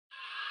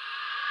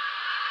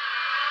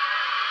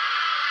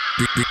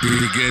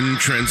Begin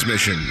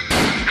transmission.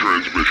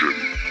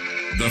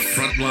 The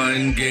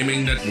Frontline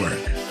Gaming Network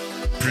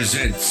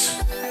presents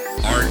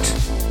Art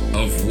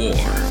of War.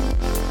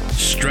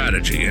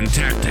 Strategy and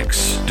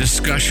tactics.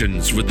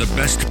 Discussions with the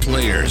best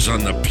players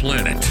on the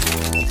planet.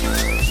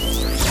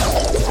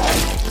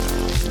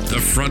 The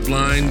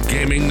Frontline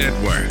Gaming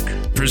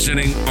Network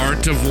presenting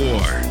Art of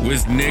War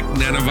with Nick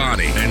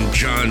Nanavati and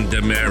John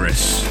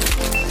Damaris.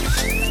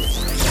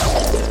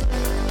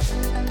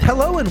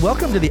 Hello and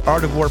welcome to the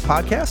Art of War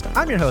podcast.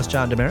 I'm your host,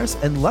 John Damaris,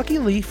 and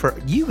luckily for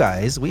you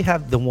guys, we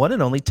have the one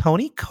and only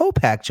Tony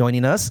Kopak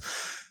joining us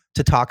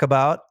to talk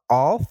about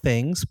all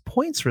things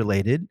points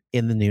related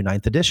in the new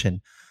 9th edition.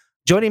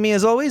 Joining me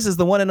as always is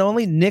the one and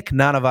only Nick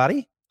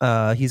Nanavati.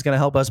 He's going to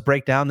help us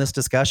break down this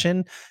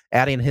discussion,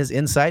 adding his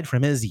insight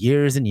from his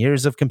years and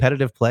years of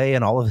competitive play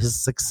and all of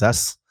his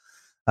success.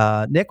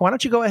 Nick, why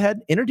don't you go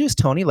ahead, introduce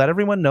Tony, let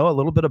everyone know a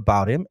little bit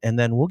about him, and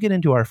then we'll get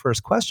into our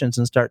first questions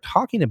and start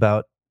talking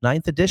about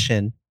 9th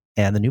edition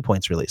and the new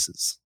points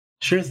releases.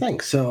 Sure thing.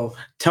 So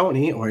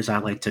Tony, or as I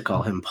like to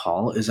call him,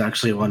 Paul, is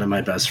actually one of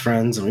my best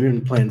friends, and we've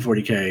been playing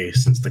 40K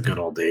since the good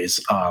old days.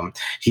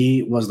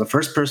 He was the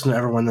first person to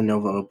ever win the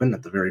Nova Open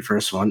at the very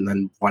first one, and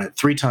then won it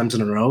 3 times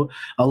in a row,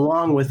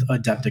 along with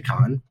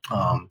Adepticon.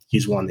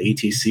 He's won the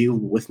ETC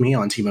with me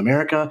on Team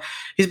America.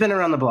 He's been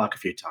around the block a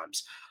few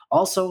times.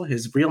 Also,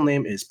 his real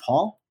name is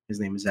Paul. His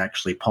name is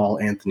actually Paul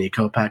Anthony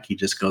Kopak. He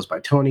just goes by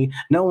Tony.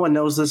 No one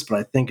knows this, but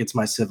I think it's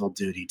my civil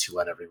duty to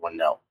let everyone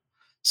know.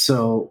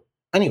 So,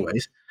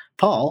 anyways,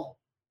 Paul,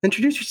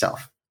 introduce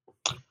yourself.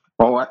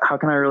 Well, how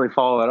can I really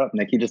follow that up,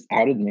 Nick? You just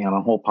outed me on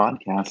a whole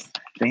podcast.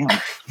 Damn.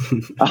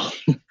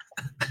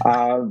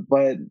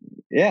 But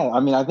yeah, I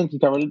mean, I think you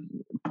covered it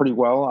pretty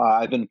well.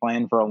 I've been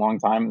playing for a long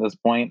time at this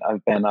point.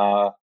 I've been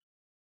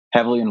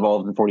heavily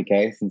involved in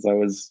 40K since I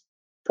was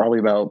probably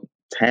about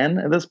 10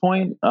 at this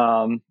point.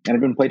 And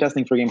I've been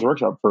playtesting for Games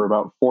Workshop for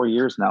about 4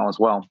 years now as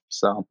well.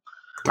 So,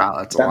 wow,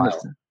 that's a lot.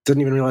 Didn't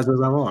even realize it was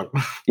that long.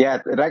 Yeah,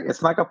 it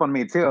snuck up on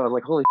me too. I was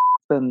like, holy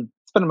shit,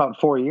 it's been about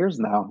 4 years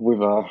now. We've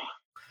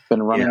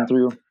been running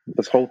through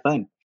this whole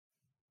thing.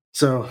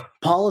 So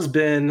Paul has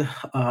been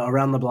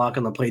around the block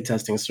on the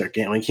playtesting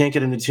circuit, and we can't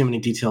get into too many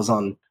details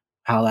on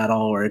how that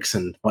all works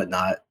and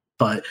whatnot.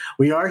 But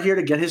we are here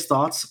to get his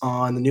thoughts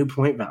on the new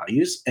point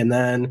values. And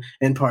then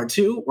in part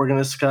 2, we're going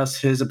to discuss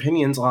his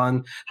opinions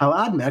on how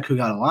AdMech, who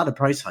got a lot of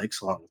price hikes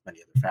along with many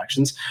other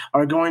factions,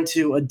 are going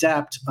to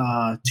adapt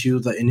to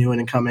the new and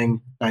incoming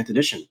 9th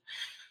edition.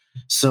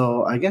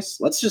 So I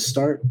guess let's just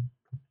start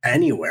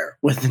anywhere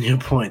with the new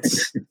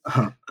points.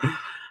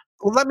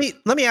 Well, let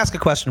me ask a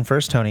question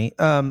first, Tony.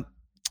 What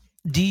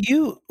do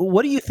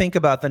you think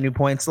about the new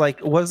points?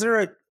 Like,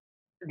 do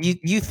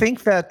you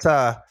think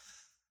that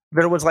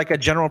there was like a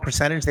general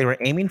percentage they were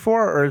aiming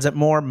for, or is it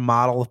more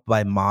model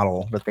by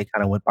model that they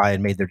kind of went by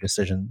and made their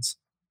decisions?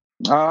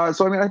 So I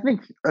mean, I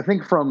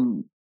think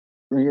from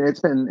it's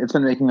been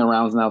making the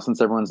rounds now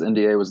since everyone's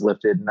NDA was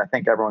lifted, and I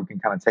think everyone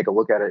can kind of take a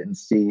look at it and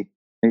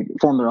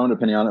form their own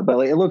opinion on it. But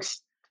like, it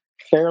looks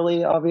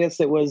fairly obvious.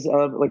 It was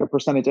like a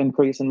percentage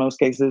increase in most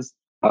cases.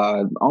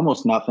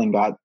 Almost nothing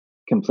got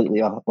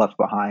completely left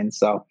behind.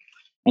 So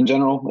in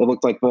general, it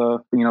looked like the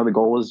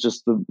goal was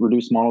just to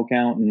reduce model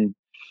count and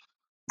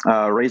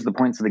raise the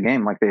points of the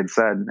game, like they had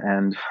said,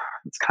 and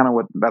it's kind of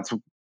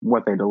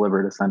what they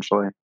delivered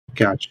essentially.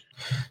 Gotcha.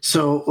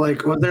 So,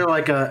 like, was there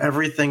like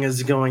everything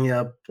is going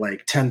up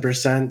like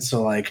 10%?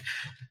 So, like,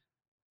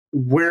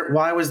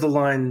 why was the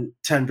line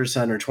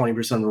 10% or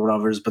 20% or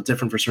whatever, but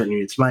different for certain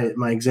units? My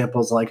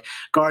example is like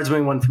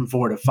Guardsmen went from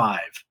 4 to 5,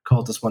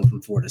 Cultists went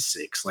from 4 to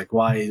 6. Like,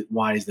 why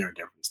is there a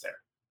difference there?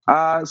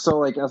 So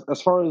like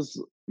as far as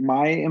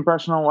my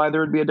impression on why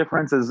there would be a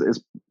difference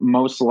is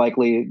most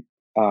likely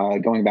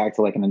going back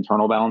to like an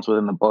internal balance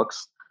within the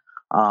books.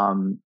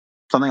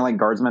 Something like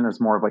Guardsmen is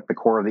more of like the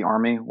core of the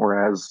army,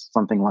 whereas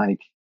something like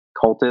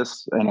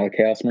Cultists and a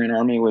Chaos Marine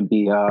army would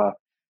be,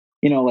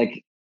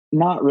 like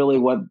not really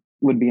what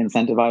would be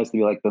incentivized to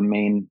be like the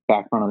main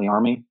backbone of the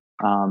army.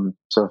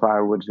 So if I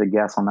were to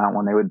guess on that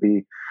one, it would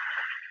be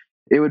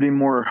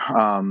more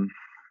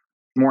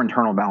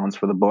internal balance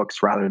for the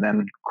books rather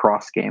than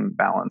cross game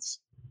balance.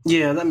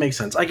 Yeah, that makes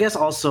sense. I guess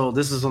also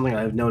this is something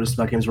I've noticed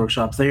about Games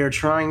Workshop. They are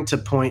trying to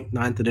point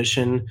 9th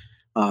edition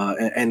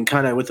and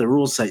kind of with the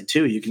rules site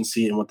too. You can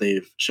see in what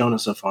they've shown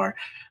us so far.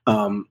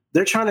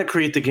 They're trying to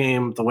create the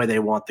game the way they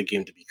want the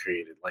game to be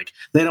created. Like,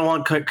 they don't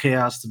want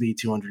Chaos to be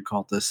 200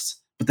 Cultists,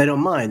 but they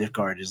don't mind if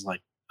Guard is like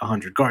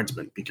 100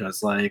 Guardsmen,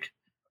 because like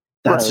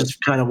that's Right.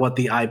 just kind of what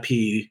the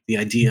IP, the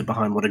idea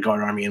behind what a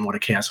Guard army and what a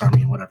Chaos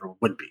army and whatever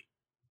would be.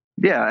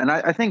 Yeah, and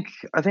I think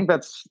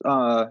that's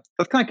that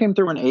kind of came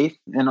through in 8th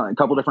in a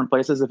couple different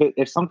places.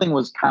 If something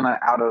was kind of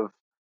out of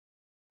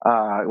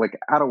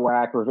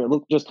whack, or if it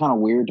looked just kind of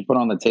weird to put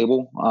on the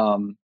table, a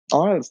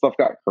lot of that stuff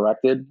got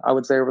corrected, I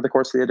would say, over the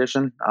course of the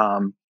edition.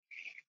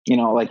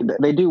 Like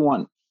they do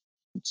want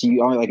it's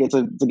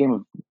a game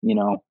of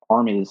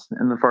armies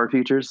in the far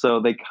future, so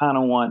they kind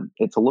of want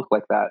it to look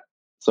like that.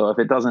 So if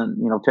it doesn't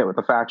fit with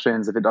the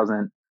factions, if it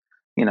doesn't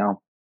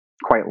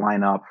quite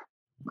line up,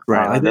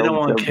 Right. Like they don't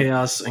want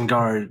Chaos and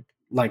Guard.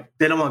 Like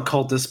they don't want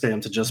Cultist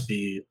Spam to just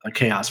be a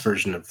Chaos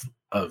version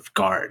of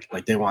Guard.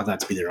 Like they want that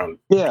to be their own.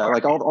 Yeah, Guard.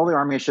 like all the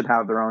armies should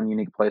have their own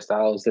unique play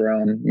styles, their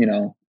own,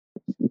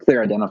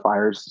 clear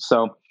identifiers.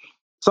 So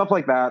stuff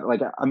like that.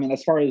 Like, I mean,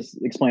 as far as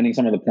explaining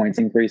some of the points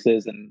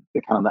increases and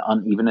the kind of the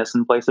unevenness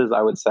in places,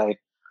 I would say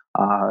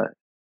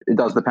it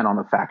does depend on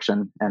the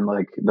faction and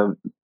like the,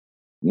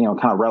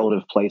 kind of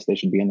relative place they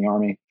should be in the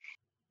army.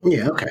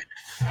 Yeah. Okay.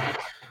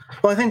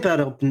 Well, I think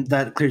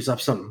that clears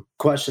up some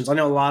questions. I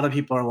know a lot of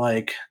people are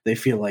like, they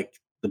feel like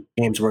the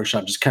Games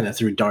Workshop just kind of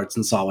threw darts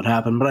and saw what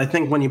happened. But I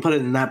think when you put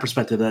it in that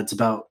perspective, that's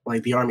about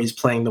like the armies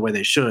playing the way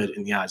they should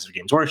in the eyes of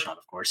Games Workshop,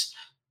 of course.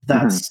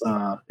 That's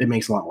it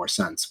makes a lot more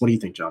sense. What do you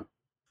think, John?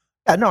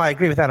 No, I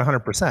agree with that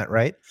 100%.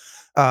 Right.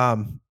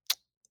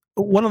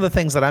 One of the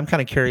things that I'm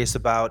kind of curious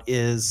about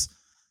is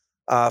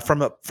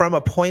from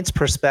a points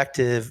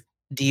perspective,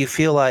 do you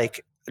feel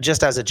like,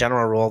 just as a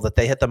general rule, that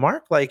they hit the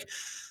mark? Like,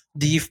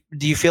 do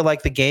you feel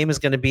like the game is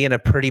going to be in a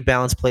pretty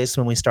balanced place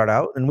when we start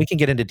out? And we can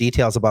get into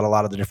details about a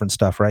lot of the different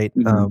stuff, right,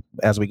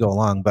 as we go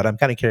along. But I'm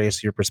kind of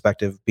curious your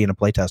perspective being a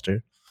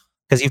playtester,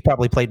 because you've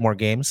probably played more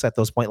games at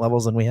those point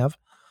levels than we have.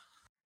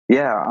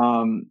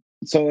 Yeah.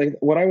 So like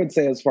what I would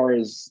say, as far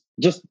as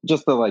just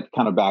to like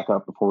kind of back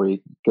up before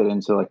we get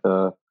into like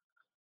the,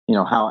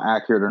 how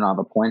accurate or not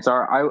the points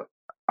are,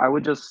 I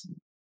would just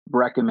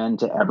recommend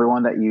to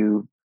everyone that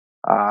you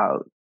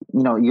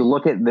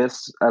look at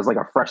this as like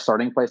a fresh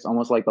starting place,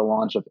 almost like the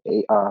launch of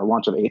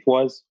Eighth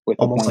was, with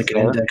almost like an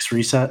index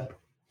reset.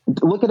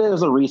 Look at it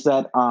as a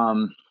reset.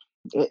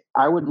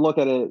 I would look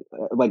at it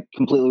like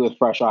completely with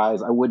fresh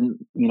eyes. I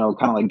wouldn't, kind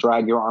of like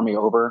drag your army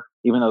over,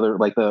 even though they're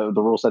like the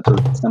rule sets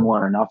are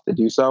similar enough to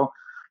do so.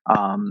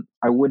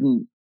 I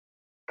wouldn't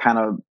kind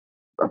of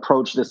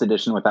approach this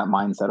edition with that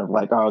mindset of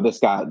like, oh, this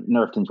got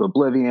nerfed into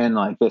oblivion,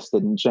 like this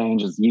didn't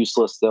change, it's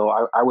useless still.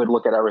 I would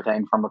look at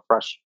everything from a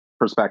fresh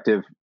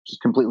perspective,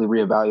 just completely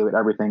reevaluate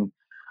everything,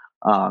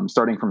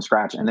 starting from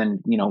scratch, and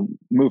then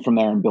move from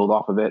there and build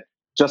off of it.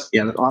 Just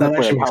that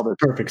actually makes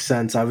perfect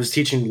sense. I was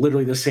teaching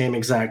literally the same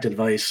exact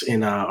advice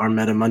in our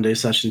Meta Monday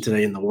session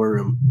today in the War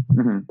Room.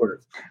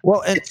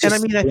 Well, and I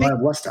mean, I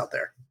think West out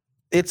there.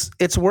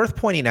 It's worth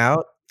pointing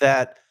out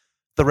that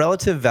the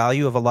relative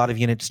value of a lot of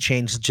units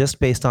changed just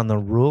based on the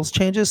rules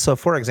changes. So,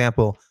 for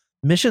example,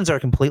 missions are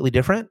completely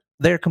different.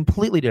 They're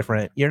completely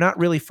different. You're not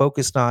really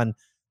focused on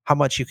how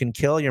much you can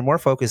kill. You're more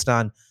focused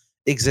on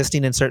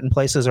existing in certain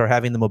places or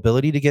having the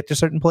mobility to get to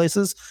certain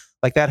places.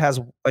 Like that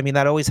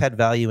always had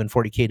value in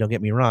 40K, don't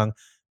get me wrong,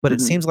 but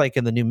it seems like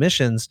in the new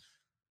missions,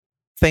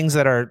 things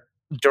that are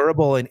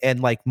durable and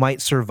like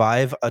might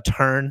survive a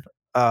turn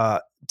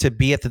to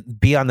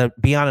be on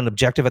an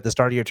objective at the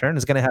start of your turn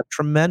is going to have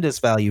tremendous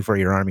value for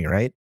your army,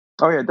 right?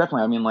 Oh yeah,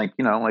 definitely. I mean, like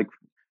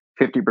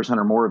 50%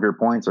 or more of your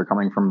points are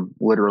coming from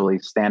literally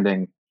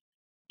standing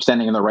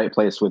in the right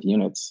place with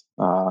units.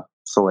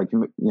 So like,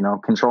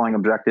 controlling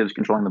objectives,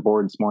 controlling the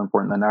board is more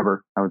important than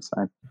ever, I would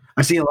say.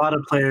 I see a lot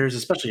of players,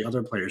 especially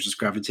other players, just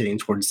gravitating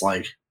towards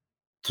like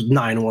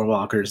 9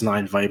 Warwalkers,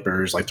 9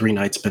 Vipers, like 3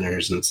 Night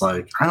Spinners. And it's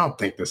like, I don't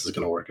think this is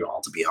going to work at all,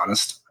 to be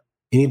honest.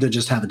 You need to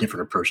just have a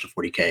different approach to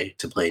 40K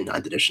to play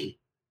 9th edition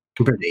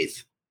compared to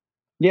 8th.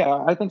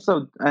 Yeah, I think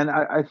so. And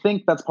I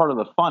think that's part of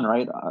the fun,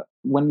 right?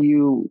 When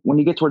you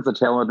get towards the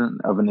tail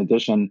end of an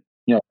edition,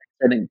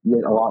 starting to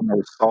get a lot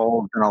more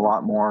solved and a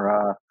lot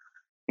more,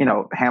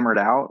 hammered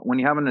out. When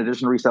you have an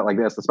edition reset like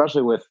this,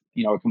 especially with,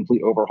 a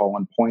complete overhaul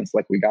on points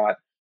like we got,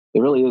 it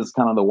really is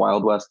kind of the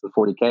Wild West of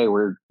 40K,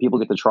 where people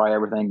get to try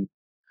everything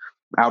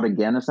out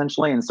again,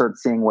 essentially, and start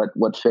seeing what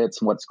fits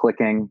and what's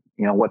clicking,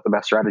 what the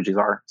best strategies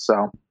are.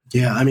 So,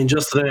 yeah, I mean,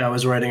 just today I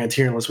was writing a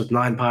tier list with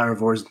 9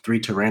 Pyrovores and 3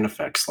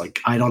 Tyrannofex. Like,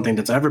 I don't think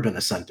that's ever been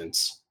a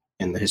sentence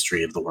in the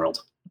history of the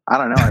world. I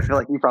don't know. I feel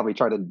like you probably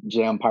tried to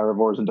jam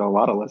Pyrovores into a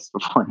lot of lists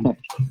before.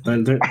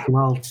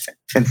 Well,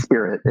 in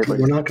spirit.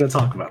 We're not going to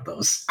talk about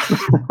those.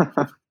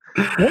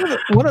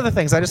 One of the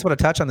things I just want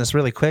to touch on this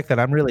really quick that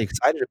I'm really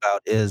excited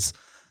about is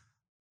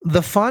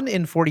the fun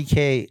in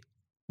 40K.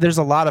 There's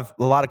a lot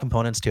of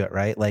components to it,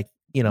 right? Like,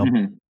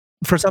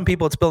 for some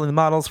people it's building the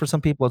models, for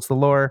some people it's the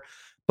lore.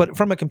 But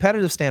from a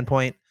competitive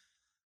standpoint,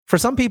 for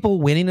some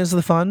people winning is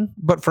the fun,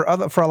 but for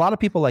a lot of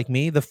people like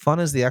me, the fun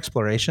is the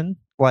exploration,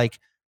 like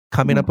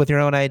coming up with your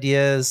own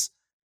ideas,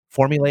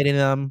 formulating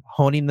them,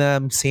 honing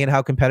them, seeing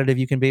how competitive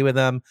you can be with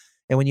them.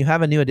 And when you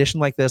have a new edition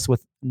like this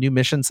with new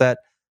mission set,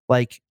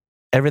 like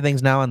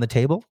everything's now on the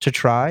table to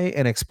try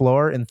and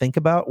explore and think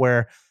about,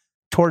 where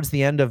towards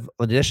the end of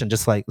an edition,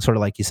 just like sort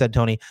of like you said,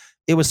 Tony,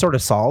 it was sort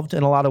of solved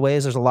in a lot of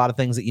ways. There's a lot of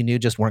things that you knew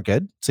just weren't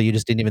good. So you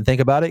just didn't even think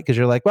about it because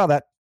you're like, well,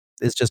 that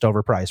is just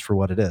overpriced for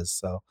what it is.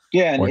 So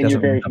yeah, and you're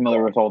very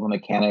familiar with all the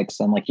mechanics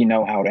and like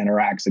how it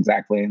interacts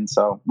exactly. And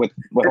so with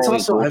it's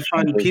also, I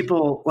find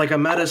people like a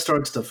meta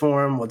starts to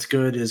form. What's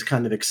good is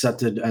kind of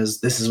accepted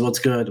as this is what's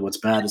good. What's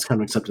bad is kind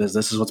of accepted as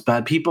this is what's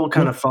bad. People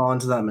kind of fall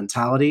into that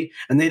mentality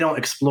and they don't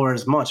explore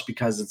as much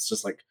because it's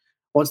just like,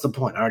 what's the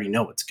point? I already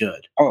know what's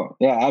good. Oh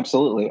yeah,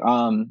 absolutely.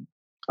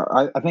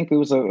 I think it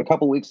was a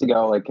couple weeks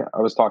ago, like I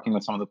was talking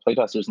with some of the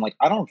playtesters and like,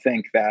 I don't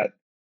think that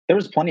there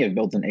was plenty of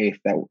builds in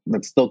 8th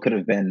that still could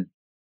have been,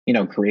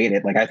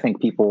 created. Like I think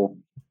people.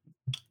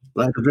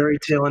 At the very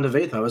tail end of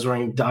 8th, I was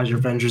running Dodger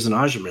Avengers and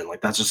Ajuman.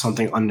 Like that's just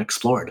something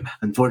unexplored.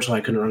 Unfortunately,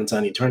 I couldn't run into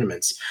any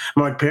tournaments.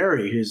 Mark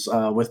Perry, who's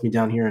with me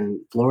down here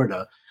in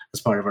Florida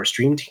as part of our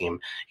stream team,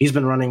 he's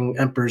been running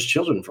Emperor's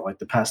Children for like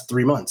the past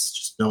 3 months.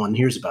 Just no one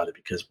hears about it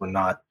because we're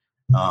not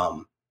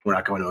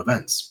going to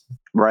events.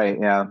 Right.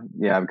 Yeah.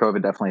 Yeah.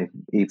 COVID definitely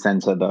eats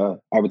into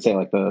I would say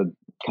like the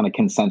kind of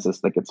consensus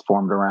that gets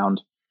formed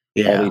around.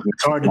 Yeah.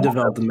 It's hard to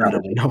develop the meta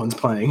when no one's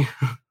playing.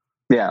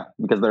 Yeah,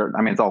 because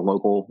it's all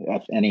local,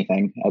 if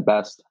anything, at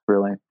best,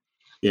 really.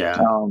 Yeah.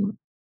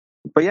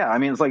 But yeah, I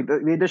mean, it's like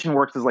the edition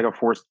works as like a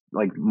forced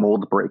like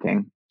mold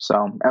breaking.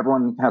 So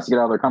everyone has to get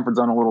out of their comfort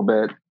zone a little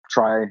bit,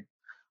 try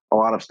a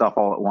lot of stuff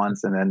all at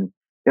once, and then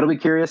it'll be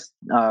curious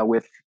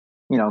with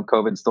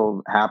COVID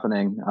still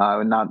happening,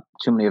 and not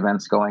too many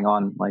events going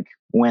on, like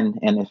when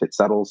and if it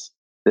settles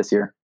this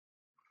year.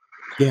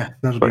 Yeah,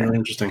 that'll be really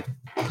interesting.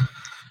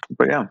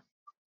 But yeah.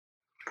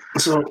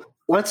 So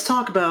let's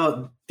talk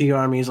about the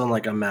armies on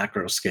like a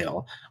macro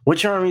scale.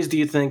 Which armies do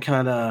you think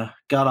kind of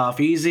got off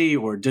easy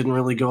or didn't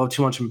really go up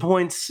too much in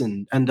points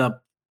and end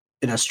up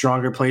in a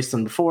stronger place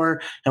than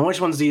before? And which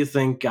ones do you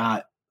think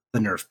got the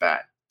nerf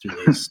bat through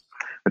these?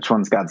 Which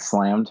ones got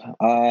slammed?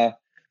 I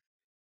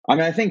mean,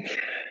 I think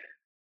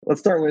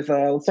let's start with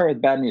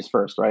bad news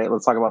first, right?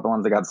 Let's talk about the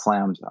ones that got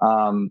slammed.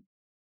 I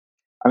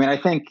mean, I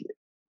think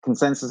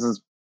consensus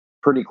is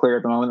pretty clear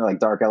at the moment. Like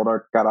Dark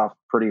Eldar got off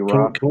pretty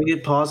rough. Can we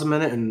get pause a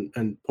minute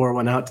and pour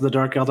one out to the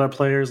Dark Eldar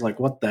players? Like,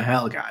 what the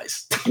hell,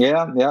 guys?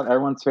 Yeah.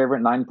 Everyone's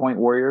favorite 9-point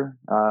warrior.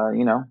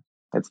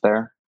 It's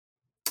there.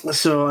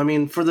 So, I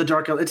mean, for the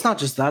Dark Eldar, it's not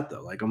just that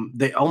though. Like,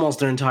 they almost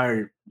their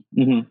entire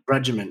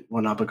regiment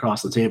went up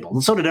across the table,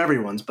 and so did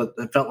everyone's. But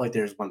it felt like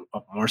there's one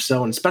up more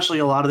so, and especially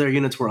a lot of their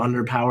units were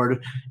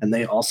underpowered, and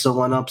they also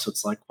went up. So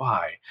it's like,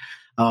 why?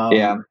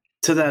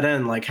 To that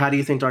end, like, how do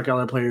you think Dark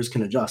Eldar players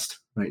can adjust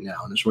right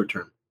now in the short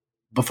term?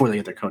 Before they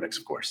get their codex,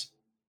 of course.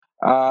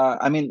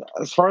 I mean,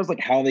 as far as like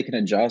how they can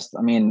adjust,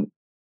 I mean,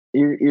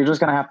 you're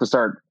just going to have to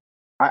start.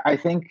 I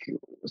think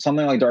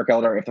something like Dark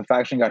Eldar, if the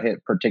faction got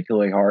hit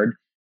particularly hard,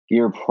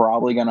 you're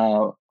probably going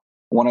to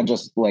want to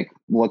just like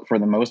look for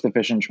the most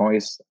efficient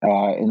choice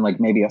in like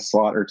maybe a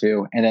slot or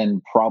two, and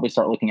then probably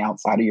start looking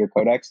outside of your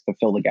codex to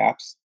fill the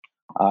gaps.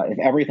 If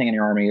everything in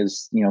your army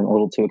is, a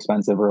little too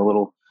expensive or a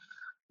little,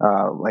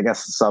 I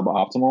guess,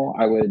 suboptimal,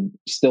 I would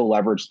still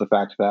leverage the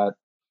fact that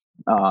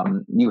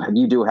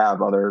you do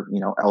have other,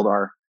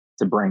 Eldar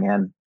to bring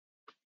in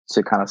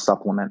to kind of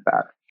supplement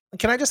that.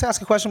 Can I just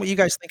ask a question? What you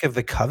guys think of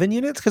the Coven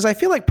units? Because I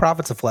feel like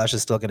Prophets of Flesh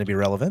is still going to be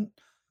relevant.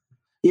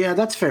 Yeah,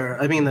 that's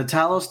fair. I mean, the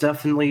Talos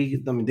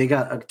definitely. I mean, they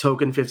got a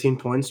token 15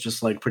 points,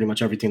 just like pretty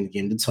much everything the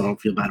game did. So I don't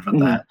feel bad about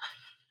that.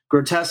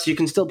 Grotesque, you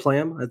can still play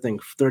them. I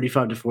think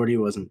 35 to 40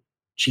 wasn't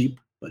cheap,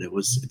 but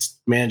it's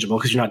manageable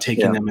because you're not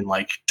taking them in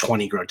like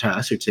 20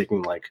 Grotesque. You're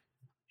taking like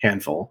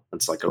handful.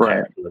 It's like, okay,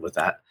 I can live with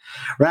that.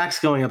 Rax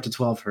going up to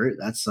 12 hurt.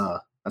 That's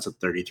a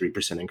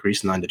 33%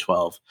 increase, 9 to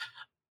 12.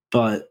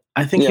 But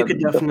I think you could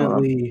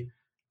definitely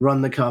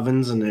run the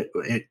Covens, and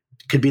it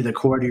could be the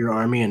core to your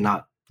army and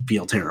not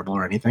feel terrible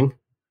or anything.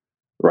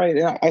 Right.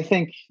 Yeah, I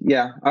think.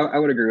 Yeah, I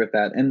would agree with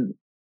that. And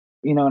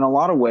in a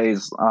lot of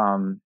ways,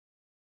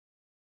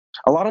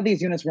 a lot of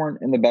these units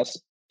weren't in the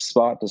best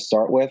spot to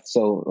start with.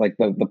 So like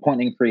the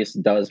point increase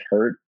does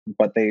hurt,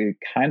 but they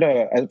kind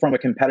of, from a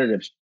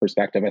competitive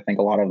perspective, I think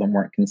a lot of them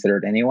weren't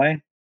considered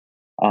anyway.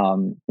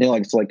 So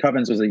like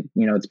Covens was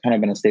it's kind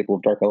of been a staple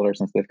of Dark Eldar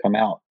since they've come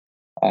out.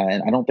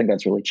 And I don't think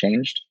that's really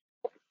changed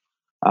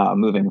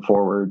moving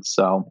forward.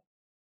 So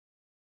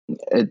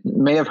it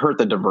may have hurt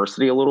the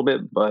diversity a little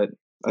bit, but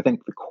I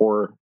think the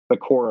core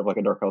of like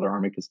a Dark Eldar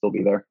army could still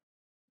be there.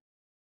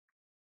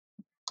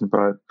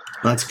 But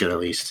that's good, at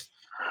least.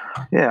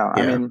 Yeah.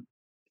 I mean,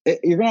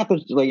 you're gonna have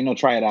to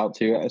try it out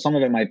too. Some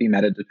of it might be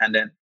meta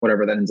dependent,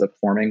 whatever that ends up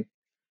forming.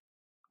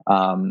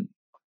 The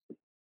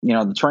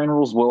terrain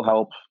rules will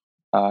help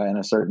in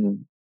a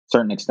certain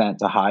extent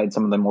to hide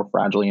some of the more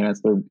fragile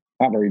units. They're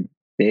not very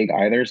big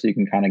either, so you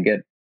can kind of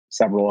get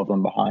several of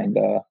them behind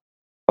a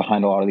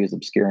lot of these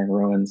obscuring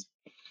ruins.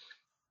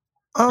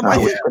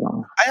 I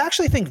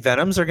actually think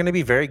Venoms are going to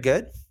be very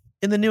good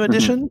in the new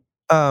edition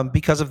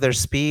because of their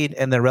speed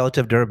and their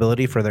relative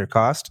durability for their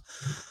cost,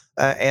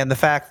 and the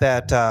fact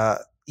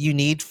that you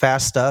need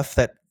fast stuff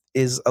that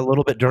is a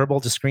little bit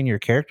durable to screen your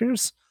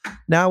characters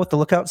now with the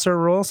Lookout Sir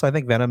rule. So I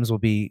think Venoms will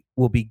be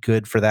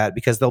good for that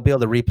because they'll be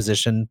able to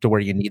reposition to where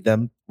you need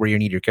them, where you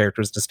need your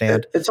characters to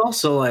stand. It's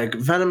also like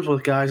Venoms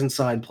with guys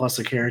inside plus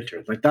a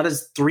character. Like that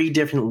is 3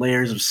 different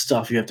layers of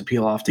stuff you have to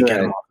peel off to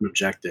get them off an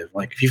objective.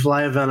 Like if you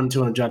fly a Venom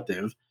to an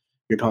objective,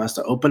 your opponent has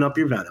to open up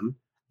your Venom,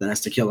 then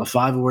has to kill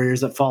 5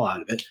 warriors that fall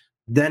out of it.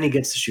 Then he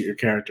gets to shoot your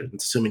character.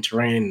 It's assuming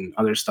terrain and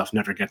other stuff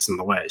never gets in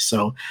the way.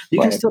 So you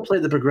can still play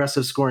the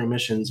progressive scoring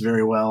missions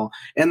very well.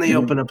 And they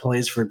open up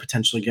plays for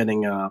potentially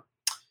getting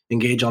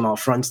engage on all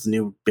fronts, the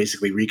new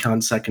basically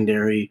recon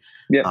secondary.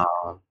 Yeah.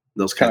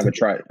 Those kind of a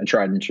tried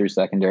and true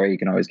secondary you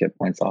can always get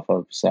points off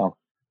of. So,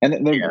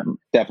 and they're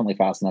definitely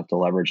fast enough to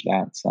leverage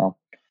that. So,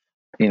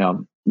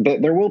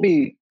 there will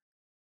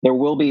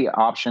be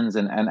options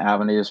and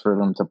avenues for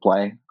them to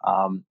play.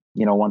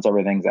 Once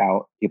everything's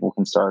out, people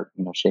can start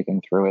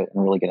shaking through it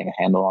and really getting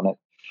a handle on it.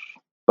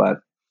 But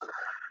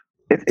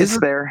it's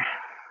there.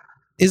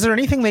 Is there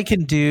anything they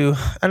can do?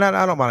 And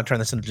I don't want to turn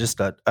this into just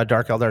a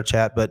Dark Eldar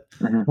chat, but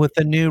with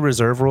the new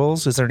reserve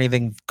rules, is there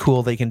anything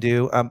cool they can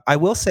do? I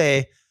will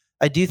say,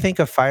 I do think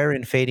a Fire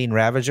and Fading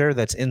Ravager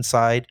that's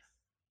inside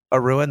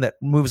a ruin that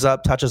moves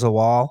up, touches a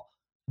wall,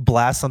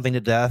 blasts something to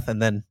death, and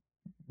then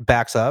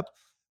backs up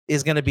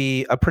is going to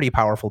be a pretty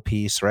powerful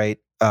piece, right?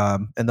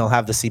 And they'll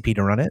have the CP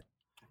to run it.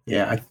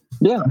 Yeah, I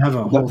have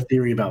a whole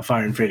theory about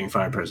Fire and Fading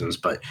Fire Prisms,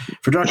 but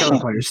for Dark Eldar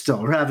players,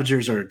 still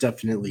Ravagers are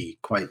definitely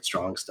quite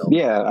strong. Still,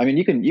 yeah. I mean,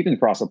 you can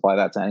cross apply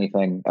that to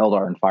anything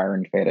Eldar and Fire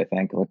and Fade. I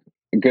think like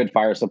a good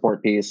fire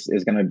support piece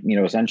is going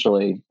to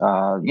essentially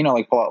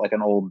like pull out like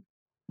an old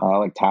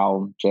like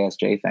Tau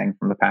JSJ thing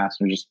from the past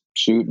and just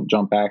shoot and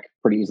jump back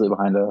pretty easily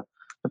behind a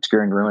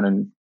obscuring ruin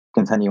and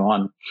continue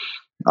on.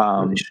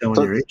 Really showing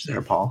your age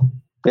there, Paul.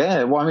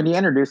 Yeah, well, I mean, you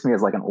introduced me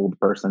as like an old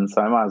person,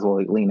 so I might as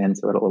well lean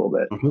into it a little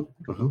bit.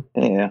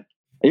 Yeah,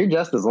 you're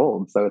just as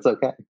old, so it's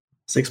okay.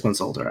 6 months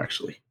older,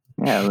 actually.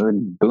 Yeah,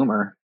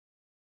 boomer.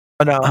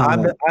 Oh, no,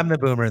 I'm the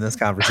boomer in this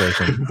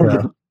conversation.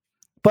 So.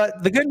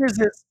 But the good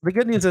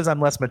news is I'm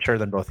less mature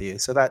than both of you,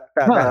 so that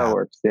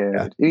works.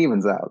 Yeah, it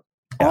evens out.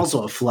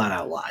 Also, a flat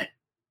out lie.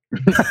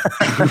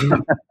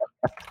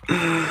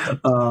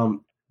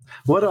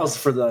 What else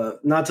for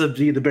not to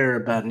be the bearer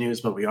of bad news,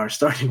 but we are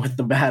starting with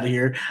the bad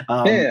here.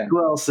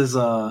 Who else is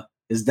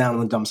down in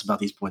the dumps about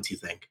these points, you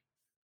think?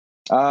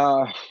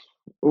 I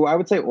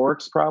would say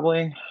Orcs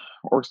probably.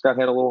 Orcs got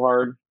hit a little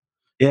hard.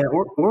 Yeah,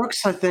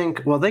 Orcs, I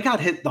think, well, they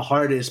got hit the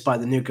hardest by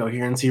the new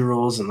coherency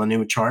rules and the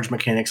new charge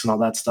mechanics and all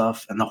that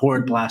stuff, and the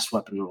Horde blast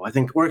weapon rule. I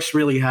think Orcs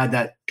really had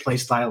that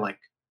playstyle, like,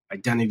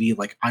 identity,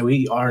 like,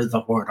 we are the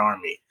Horde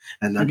army.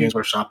 And Games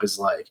Workshop is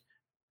like,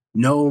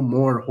 no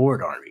more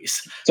Horde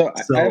armies. So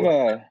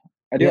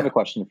I do have a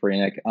question for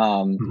you, Nick.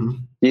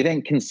 Do you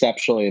think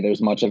conceptually there's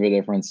much of a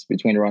difference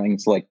between running?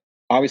 So, like,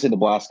 obviously the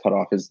blast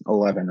cutoff is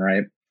 11,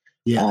 right?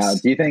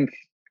 Yes. Do you think,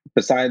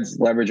 besides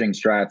leveraging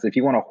strats, if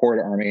you want a Horde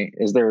army,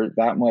 is there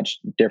that much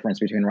difference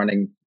between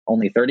running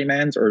only 30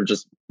 mans or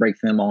just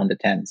breaking them all into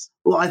 10s?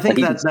 Well, I think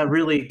that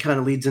really kind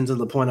of leads into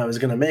the point I was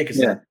going to make, is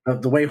that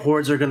the way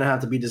Hordes are going to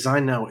have to be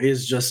designed now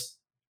is just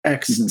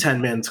X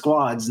 10-man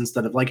squads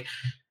instead of like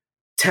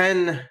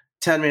 10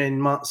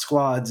 10-man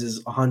squads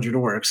is 100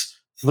 orcs.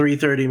 3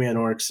 30-man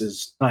orcs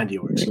is 90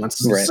 orcs.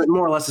 That's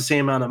more or less the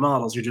same amount of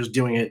models. You're just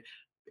doing it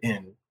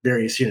in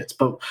various units.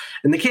 But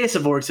in the case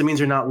of orcs, it means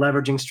you're not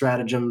leveraging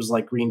stratagems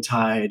like Green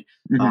Tide,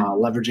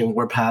 leveraging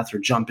Warpath or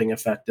jumping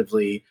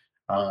effectively,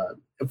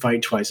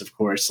 fight twice, of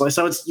course.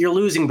 So you're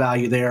losing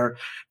value there.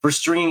 For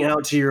stringing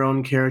out to your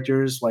own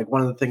characters, like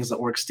one of the things that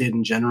orcs did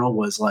in general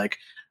was like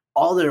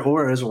all their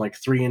auras were like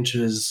 3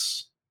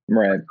 inches.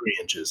 Right. 3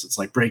 inches. It's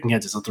like Breaking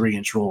Heads is a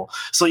 3-inch rule.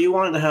 So you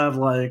wanted to have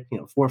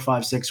 4,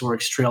 5, 6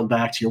 orcs trailed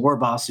back to your war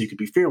boss so you could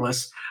be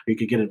fearless, or you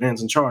could get advance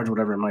and charge,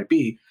 whatever it might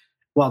be,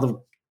 while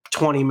the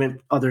 20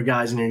 other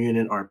guys in your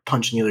unit are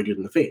punching the other dude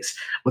in the face.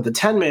 With the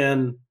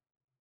 10-man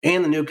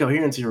and the new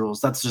coherency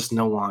rules, that's just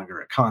no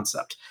longer a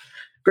concept.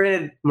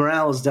 Granted,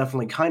 morale is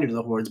definitely kinder to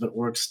the Hordes, but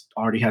orcs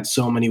already had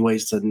so many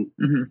ways to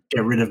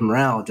get rid of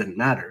morale, it didn't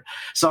matter.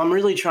 So I'm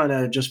really trying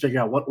to just figure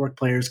out what orc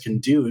players can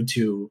do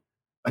to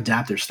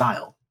adapt their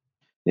style.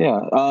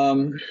 Yeah.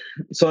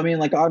 So, I mean,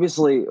 like,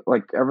 obviously,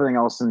 like everything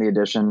else in the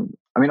edition,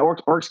 I mean,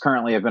 orcs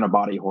currently have been a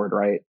body horde,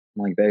 right?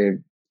 Like, they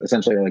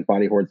essentially are like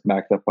body hordes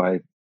backed up by,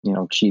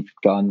 cheap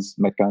guns,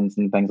 mech guns,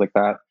 and things like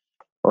that,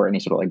 or any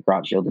sort of like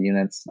grot shielded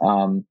units.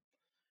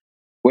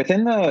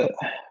 Within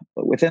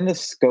the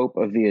scope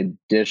of the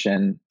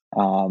edition,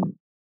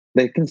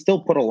 they can still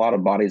put a lot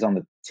of bodies on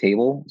the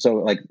table. So,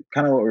 like,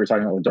 kind of what we were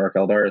talking about with Dark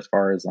Eldar, as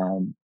far as,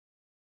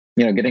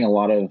 getting a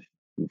lot of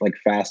like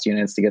fast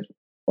units to get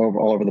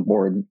all over the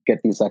board, get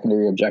these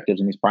secondary objectives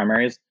and these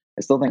primaries.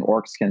 I still think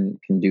orcs can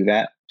do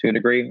that to a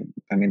degree.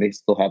 I mean, they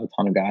still have a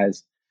ton of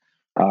guys.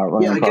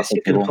 I guess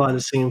you can apply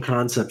the same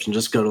concept and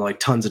just go to like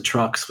tons of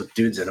trucks with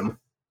dudes in them.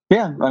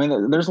 Yeah, I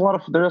mean, there's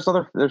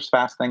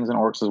fast things in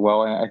orcs as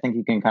well, and I think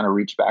you can kind of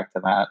reach back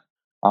to that.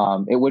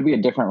 It would be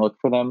a different look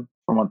for them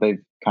from what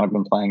they've kind of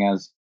been playing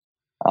as.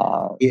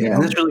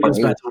 And this really goes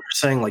back to what you're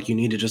saying. Like, you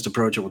need to just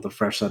approach it with a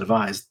fresh set of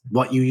eyes.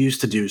 What you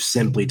used to do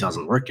simply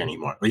doesn't work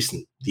anymore, at least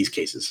in these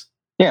cases.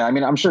 Yeah, I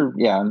mean, I'm sure.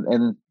 Yeah,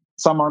 and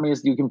some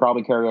armies you can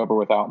probably carry over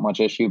without much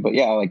issue. But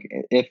yeah, like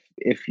if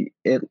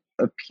it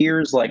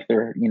appears like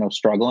they're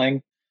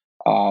struggling,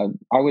 I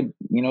would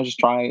just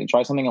try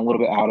something a little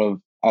bit out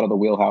of the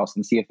wheelhouse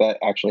and see if that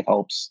actually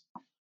helps.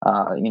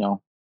 Kind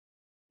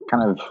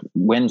of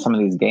win some of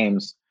these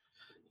games.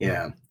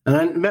 Yeah. And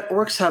then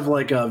orcs have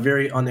like a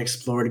very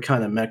unexplored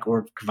kind of mech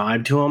orc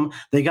vibe to them.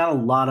 They got a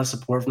lot of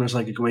support from their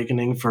Psychic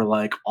Awakening for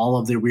like all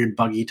of their weird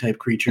buggy type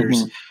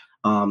creatures.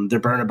 Their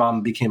burner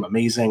bomb became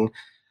amazing.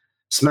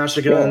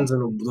 Smasher guns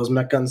and those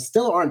mech guns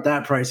still aren't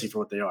that pricey for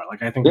what they are.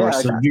 Like, I think they're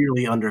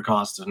severely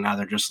undercosted, and now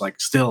they're just like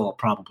still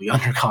probably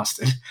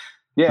undercosted.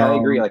 Yeah, I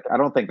agree. Like, I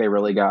don't think they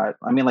really got.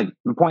 I mean, like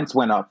the points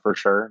went up for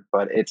sure,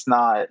 but it's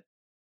not.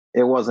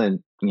 It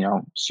wasn't,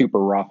 super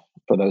rough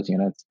for those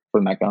units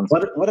for mech guns.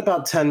 What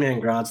about 10-man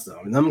Grots though?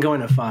 I mean, them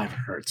going to 5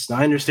 hurts. Now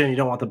I understand you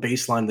don't want the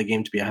baseline of the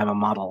game to have a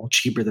model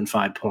cheaper than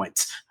 5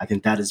 points. I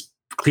think that is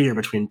clear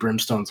between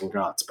Brimstones and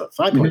Grots, but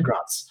 5-point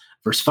Grots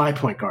versus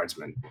 5-point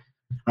Guardsmen.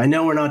 I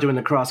know we're not doing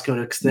the cross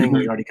codex thing.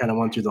 We already kind of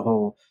went through the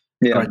whole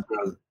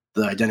the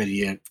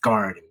identity of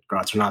Guard and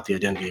Grots are not the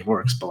identity of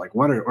Orcs, but like,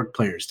 what are Orc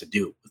players to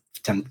do with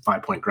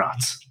 5-point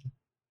Grots?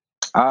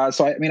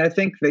 So I mean, I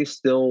think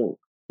they'll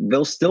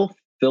still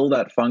fill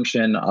that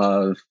function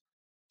of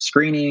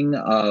screening,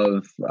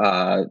 of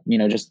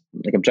just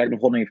like objective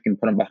holding. If you can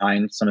put them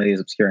behind some of these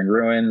obscuring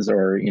ruins,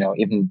 or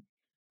even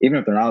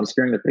if they're not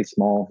obscuring, they're pretty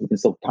small. You can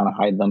still kind of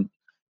hide them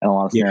in a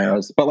lot of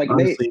scenarios. But like,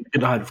 honestly, you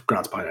can hide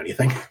Grots behind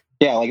anything.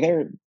 Yeah, like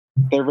they're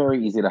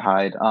very easy to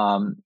hide.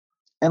 And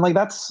like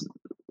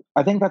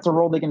I think that's a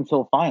role they can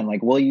fill fine.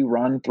 Like, will you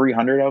run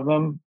 300 of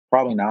them?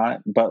 Probably not.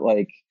 But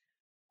like,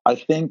 I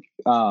think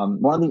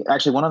one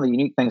of the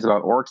unique things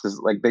about Orcs is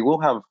like they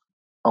will have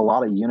a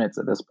lot of units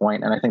at this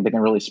point, and I think they can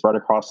really spread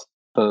across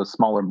the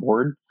smaller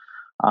board.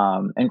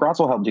 And Grots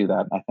will help do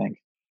that. I think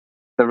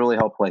they'll really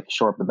help like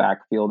shore up the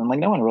backfield, and like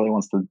no one really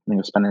wants to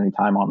spend any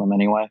time on them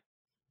anyway.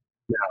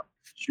 Yeah,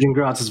 shooting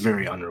Grots is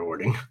very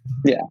unrewarding.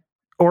 Yeah.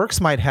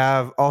 Orcs might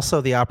have also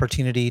the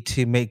opportunity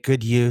to make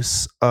good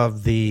use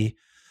of the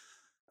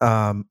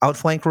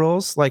outflank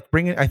rules, like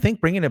bringing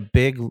a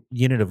big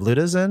unit of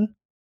Ludas in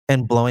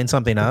and blowing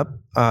something up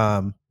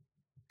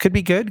could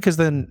be good, because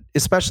then,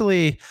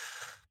 especially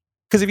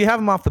because if you have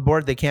them off the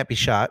board, they can't be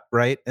shot,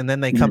 right? And then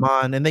they come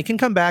on and they can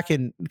come back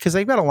in because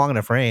they've got a long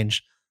enough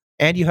range,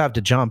 and you have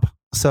to jump,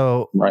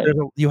 so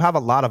you have a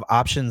lot of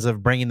options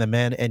of bringing them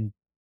in and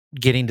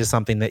getting to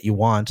something that you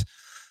want.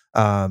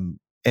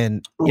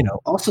 And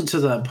also to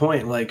that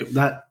point, like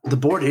that the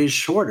board is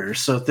shorter,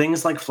 so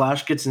things like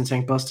flash kits and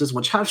tank busters,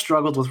 which have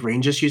struggled with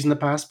range issues in the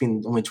past,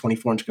 being only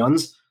 24-inch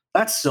guns,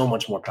 that's so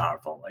much more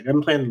powerful. Like, I've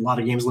been playing a lot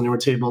of games on newer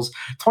tables.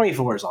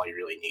 24 is all you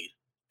really need,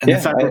 and the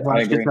fact that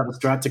flash kits have a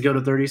strat to go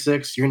to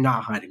 36, you're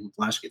not hiding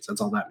flash kits. That's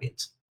all that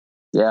means.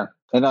 Yeah,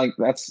 and like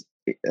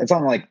it's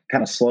on like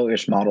kind of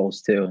slowish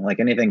models too. Like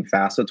anything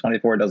fast with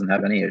 24 doesn't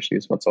have any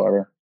issues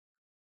whatsoever.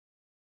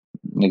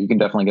 Like, you can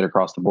definitely get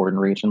across the board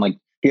and reach, and like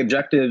the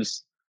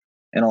objectives.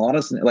 And a lot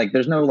of like,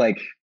 there's not a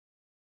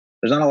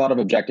lot of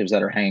objectives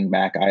that are hanging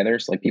back either.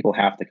 So like, people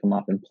have to come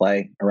up and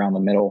play around the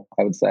middle,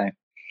 I would say,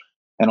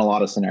 in a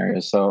lot of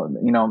scenarios. So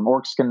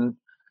Orcs can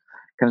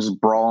just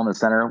brawl in the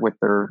center with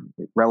their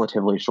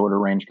relatively shorter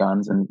range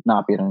guns and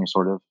not be at any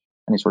sort of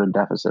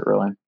deficit,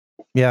 really.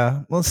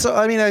 Yeah. Well, so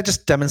I mean, it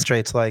just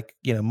demonstrates like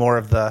more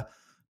of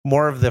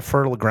the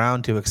fertile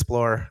ground to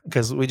explore,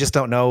 because we just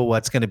don't know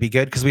what's going to be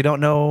good, because we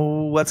don't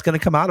know what's going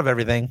to come out of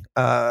everything,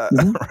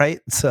 right?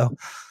 So.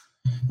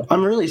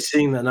 I'm really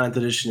seeing that 9th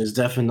edition is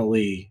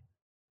definitely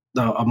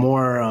a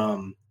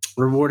more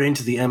rewarding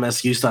to the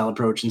MSU style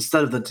approach,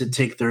 instead of to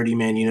take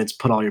 30-man units,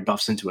 put all your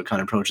buffs into a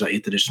kind of approach that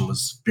 8th edition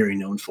was very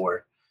known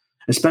for.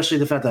 Especially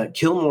the fact that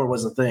kill more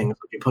was a thing.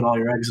 You put all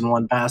your eggs in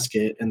one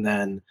basket and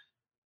then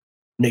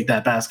make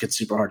that basket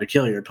super hard to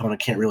kill. Your opponent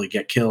can't really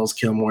get kills,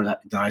 kill more,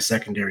 that die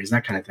secondaries,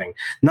 that kind of thing.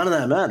 None of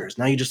that matters.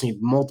 Now you just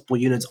need multiple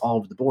units all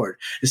over the board,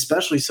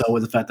 especially so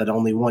with the fact that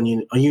only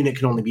a unit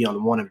can only be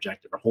on one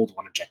objective, or hold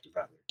one objective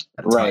rather.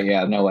 Right,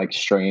 yeah, no like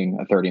stringing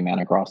a 30-man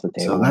across the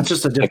table. So that's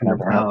just a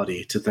different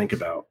reality to think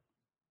about.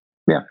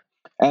 Yeah.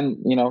 And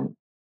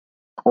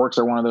Orcs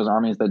are one of those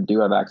armies that do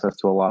have access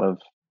to a lot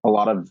of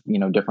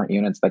different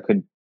units that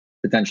could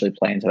potentially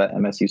play into that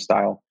MSU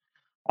style,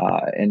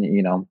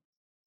 and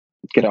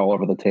get all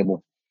over the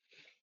table.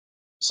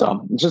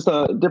 So it's just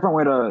a different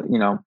way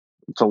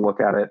to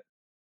look at it.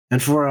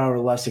 And for our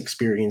less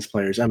experienced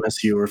players,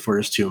 MSU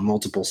refers to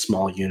multiple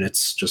small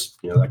units, just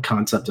that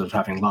concept of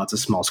having lots of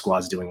small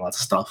squads doing lots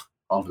of stuff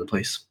all over the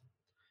place.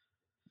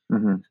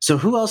 Mm-hmm. So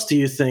who else do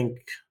you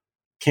think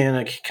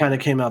kind of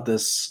came out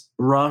this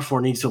rough, or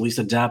needs to at least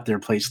adapt their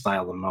play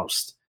style the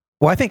most?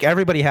 Well, I think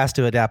everybody has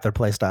to adapt their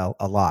play style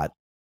a lot,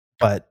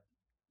 but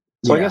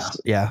I guess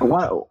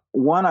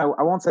one I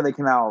won't say they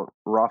came out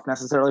rough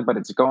necessarily, but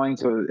it's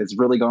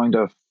really going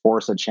to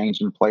force a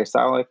change in play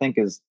style. I think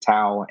is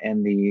Tau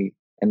and the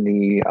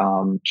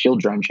shield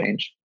drone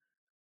change,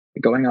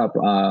 going up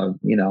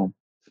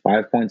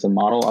 5 points a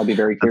model. I'll be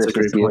very curious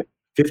to see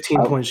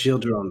 15-point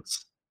shield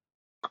drones.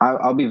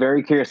 I'll be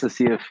very curious to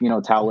see if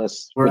Tau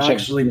lists. We're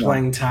actually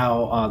playing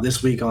Tau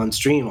this week on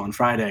stream on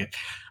Friday.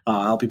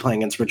 I'll be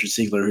playing against Richard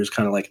Siegler, who's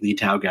kind of like the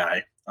Tau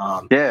guy.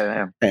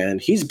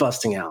 And he's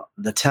busting out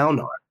the Tau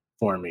Nart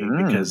for me,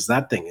 because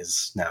that thing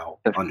is now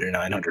under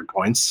 900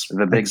 points.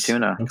 The big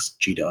tuna. Thanks,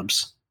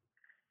 G-dubs.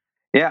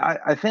 Yeah,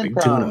 I think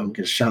big tuna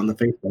gets shot in the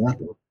face by that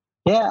one.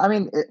 Yeah, I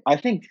mean, I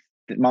think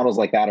models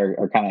like that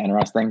are kind of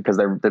interesting, because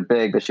they're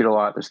big, they shoot a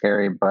lot, they're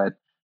scary, but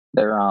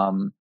they're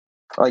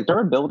like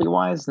durability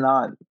wise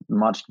not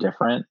much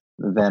different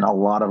than a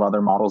lot of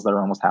other models that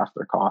are almost half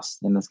their cost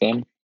in this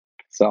game.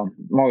 So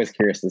I'm always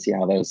curious to see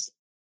how those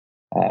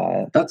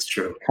that's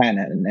true kind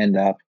of end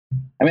up.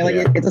 I mean, like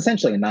Yeah. it's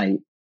essentially a knight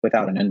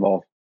without an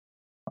invuln.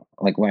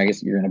 Like, when I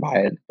guess you're going to buy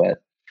it,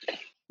 but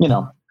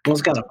Well,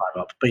 it's got a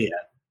 5-up, but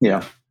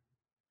yeah,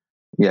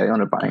 you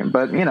end up buying it.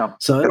 But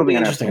So it'll be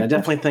interesting. I interesting.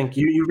 definitely think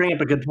you bring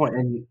up a good point,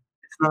 and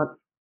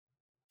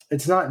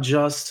it's not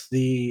just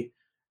the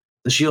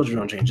shield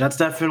drone change. That's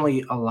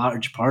definitely a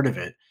large part of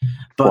it.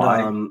 But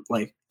Fly.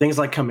 like things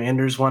like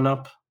commanders went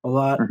up a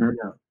lot. Mhm.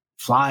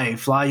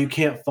 Fly, you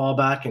can't fall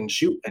back and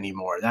shoot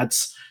anymore. Yeah.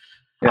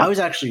 I was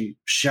actually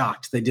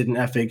shocked they did an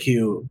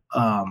FAQ,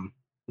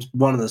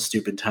 one of the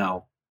stupid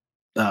Tau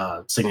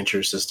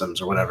signature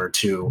systems or whatever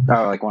to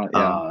Oh, like one.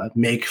 Yeah.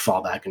 make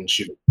fallback and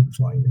shoot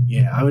flying.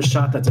 Yeah, I was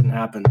shocked that didn't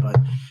happen, but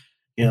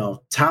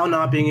Tau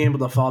not being able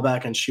to fall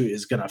back and shoot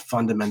is going to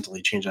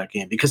fundamentally change that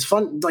game, because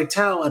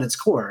Tau at its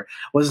core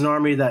was an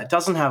army that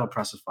doesn't have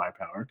oppressive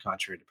firepower,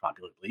 contrary to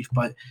popular belief,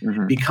 but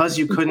Mhm. because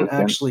you couldn't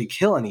Interesting. actually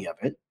kill any of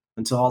it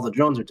until all the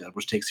drones are dead,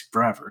 which takes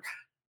forever,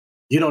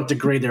 you don't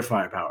degrade their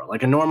firepower.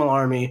 Like a normal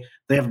army,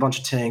 they have a bunch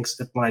of tanks.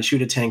 If when I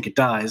shoot a tank, it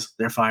dies,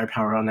 their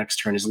firepower on next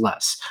turn is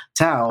less.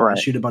 Tau, I Right.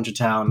 shoot a bunch of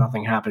Tau,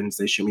 nothing happens,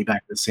 they shoot me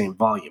back the same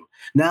volume.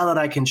 Now that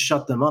I can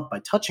shut them up by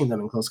touching them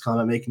in close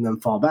combat, making them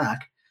fall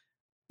back,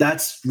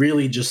 that's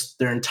really just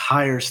their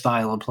entire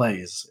style of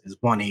plays is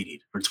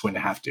 180, or it's going to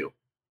have to.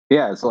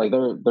 Yeah, so like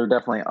they're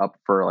definitely up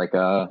for like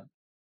a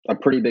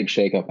pretty big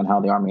shakeup in how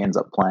the army ends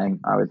up playing,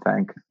 I would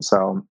think.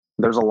 So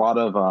there's a lot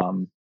of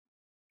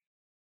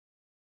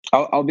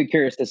I'll be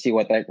curious to see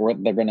what they're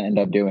going to end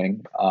up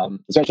doing,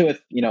 especially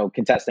with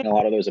contesting a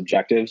lot of those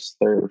objectives.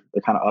 They're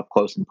kind of up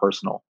close and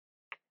personal,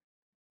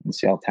 and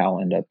see how Tal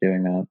end up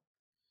doing that.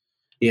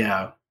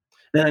 Yeah,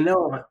 and I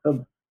know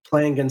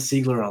playing against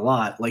Siegler a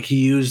lot. Like he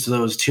used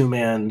those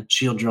 2-man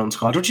shield drone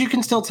squads, which you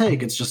can still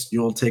take. It's just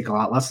you'll take a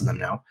lot less of them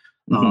now.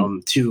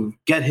 To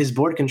get his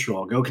board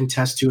control, go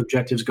contest 2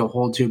 objectives, go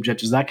hold 2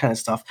 objectives, that kind of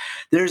stuff.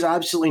 There's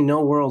absolutely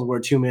no world where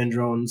 2-man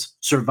drones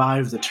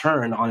survive the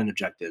turn on an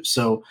objective.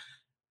 So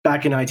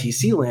back in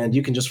ITC land,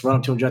 you can just run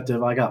up to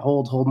objective. I got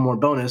hold more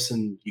bonus,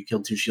 and you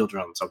killed 2 shield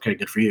drones. Okay,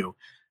 good for you.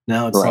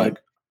 Now it's Right. like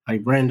I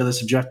ran to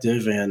this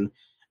objective, and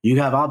you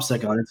have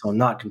OBSEC on it, so I'm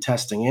not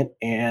contesting it,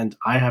 and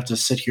I have to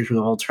sit here through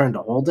the whole turn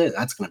to hold it.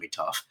 That's going to be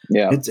tough.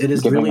 Yeah, It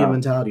is giving really a up.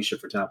 mentality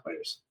shift for Tau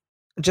players.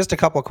 Just a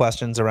couple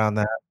questions around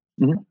that.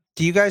 Mhm.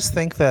 Do you guys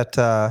think that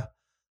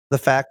the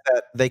fact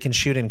that they can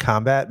shoot in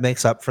combat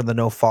makes up for the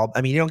no fall?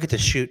 I mean, you don't get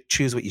to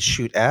choose what you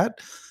shoot at,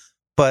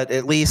 but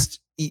at least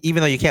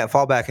even though you can't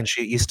fall back and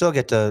shoot, you still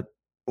get to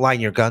line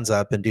your guns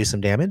up and do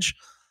some damage.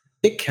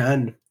 It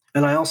can.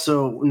 And I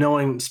also,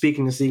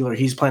 speaking to Siegler,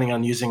 he's planning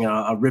on using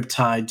a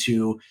Riptide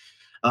to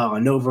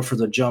Nova for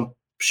the jump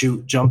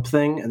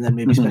thing, and then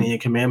maybe spending a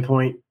command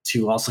point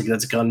to also get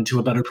its gun to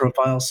a better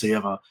profile. So you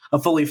have a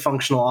fully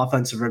functional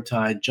offensive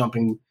Riptide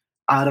jumping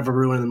out of a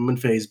ruin in the moon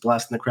phase,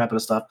 blasting the crap out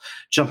of stuff,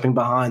 jumping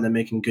behind, and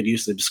making good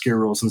use of the obscure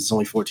rules since it's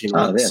only 14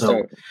 runs.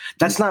 So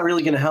that's not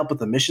really going to help with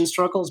the mission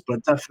struggles, but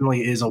it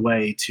definitely is a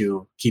way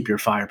to keep your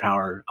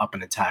firepower up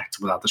and intact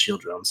without the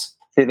shield drones.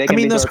 I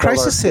mean, those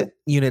crisis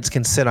units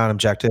can sit on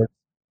objective,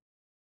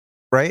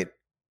 right?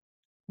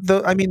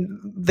 I mean,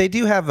 they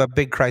do have a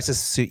big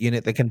crisis suit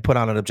unit that can put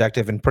on an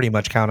objective and pretty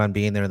much count on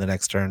being there the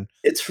next turn.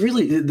 It's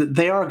really,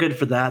 they are good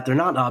for that. They're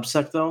not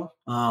OBSEC though.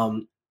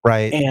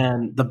 Right.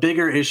 And the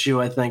bigger issue,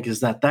 I think,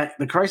 is that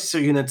the crisis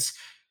suit units,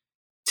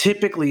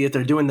 typically, if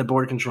they're doing the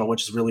board control,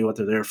 which is really what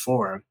they're there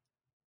for,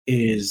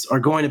 are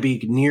going to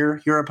be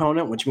near your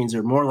opponent, which means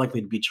they're more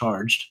likely to be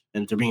charged.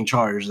 And if they're being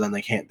charged, then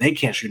they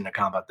can't shoot into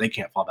combat. They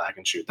can't fall back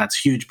and shoot. That's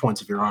huge points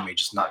of your army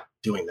just not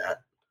doing that.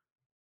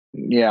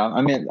 Yeah,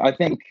 I mean, I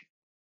think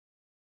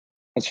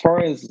as far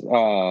as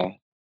the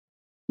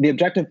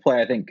objective play,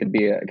 I think could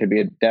be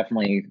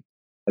definitely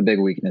a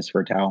big weakness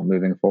for Tau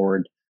moving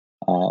forward.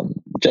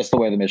 Just the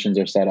way the missions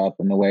are set up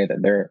and the way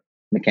that their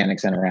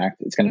mechanics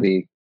interact, it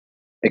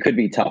could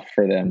be tough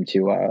for them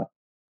to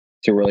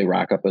really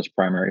rack up those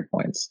primary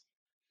points.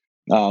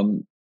 They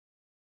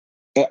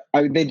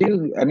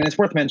do. I mean, it's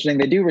worth mentioning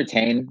they do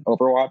retain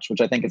Overwatch,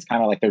 which I think is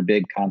kind of like their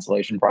big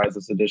consolation prize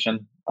this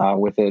edition,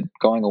 with it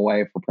going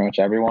away for pretty much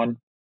everyone.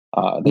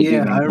 I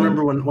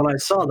remember when I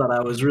saw that,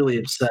 I was really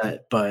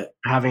upset. But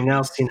having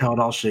now seen how it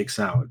all shakes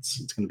out,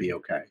 it's going to be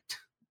okay.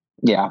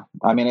 Yeah,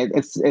 I mean,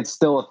 it's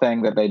still a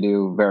thing that they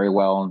do very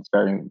well, and it's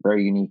very,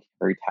 very unique,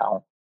 very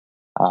Tau.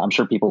 I'm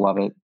sure people love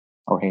it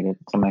or hate it.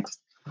 It's a mix.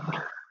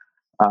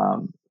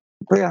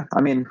 But yeah, I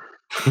mean,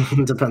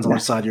 it depends on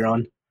which side you're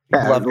on.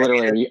 Yeah,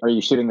 literally, are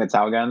you shooting the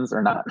Tau guns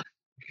or not?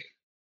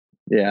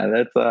 Yeah,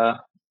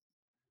 that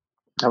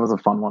was a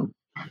fun one.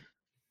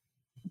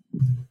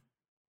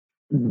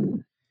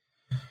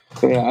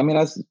 So yeah, I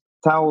mean,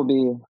 Tau will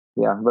be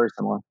very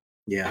similar.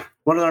 Yeah.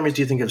 What other armies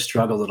do you think have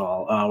struggled at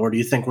all? Or do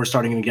you think we're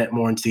starting to get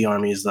more into the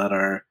armies that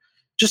are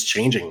just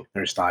changing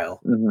their style?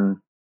 Mm-hmm.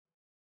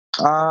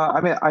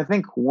 I mean, I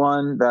think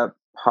one that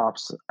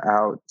pops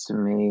out to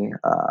me,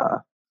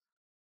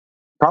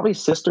 probably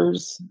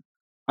Sisters.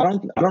 I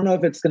don't know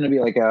if it's going to be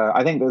like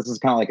I think this is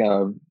kind of like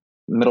a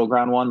middle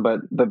ground one,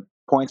 but the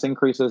points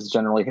increases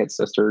generally hit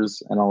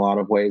Sisters in a lot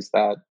of ways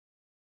that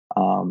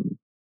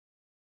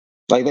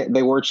Like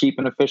they were cheap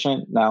and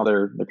efficient. Now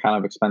they're kind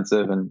of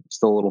expensive and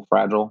still a little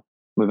fragile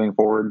moving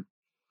forward.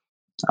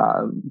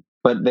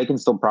 But they can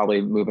still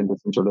probably move into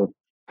some sort of.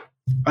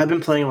 I've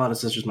been playing a lot of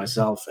Sisters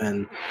myself,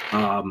 and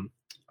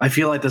I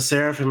feel like the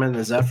Seraphim and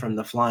the Zephyr,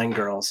 the Flying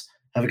Girls,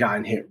 have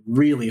gotten hit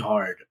really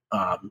hard.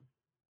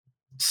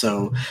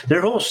 So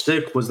their whole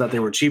shtick was that they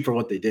were cheap for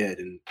what they did,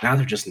 and now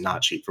they're just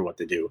not cheap for what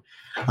they do.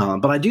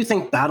 But I do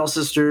think Battle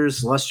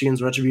Sisters,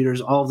 Celestians,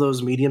 Retributors, all of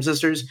those medium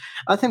sisters,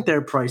 I think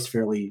they're priced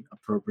fairly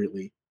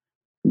appropriately.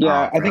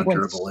 Yeah, I think how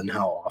durable and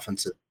how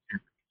offensive.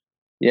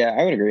 Yeah,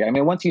 I would agree. I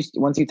mean, once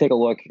you take a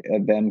look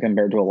at them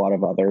compared to a lot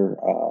of other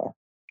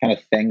kind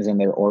of things in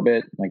their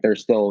orbit, like they're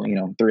still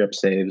 3-up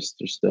saves.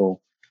 You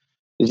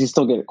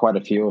still get quite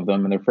a few of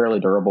them, and they're fairly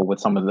durable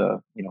with some of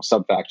the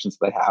sub factions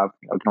they have.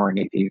 Ignoring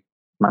AP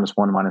 -1,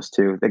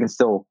 -2, they can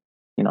still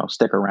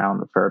stick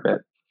around a fair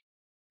bit.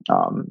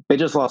 They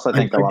just lost, I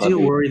think, a lot. I do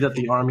worry that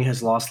the army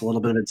has lost a little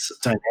bit of its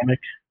dynamic.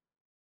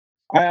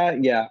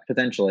 Yeah,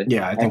 potentially.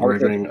 Yeah, I think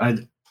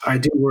I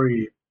do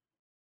worry.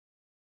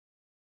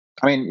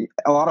 I mean,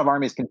 a lot of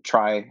armies can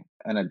try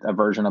a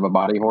version of a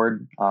body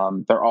horde.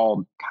 They're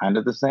all kind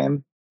of the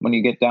same when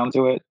you get down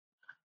to it.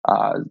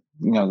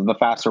 The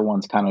faster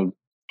ones kind of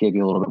gave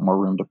you a little bit more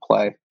room to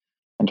play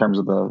in terms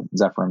of the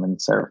Zephyrim and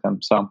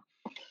Seraphim. So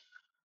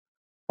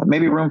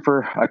maybe room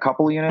for a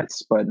couple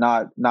units, but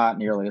not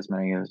nearly as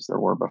many as there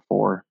were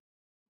before.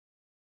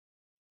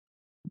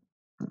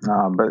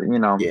 But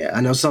yeah,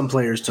 I know some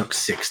players took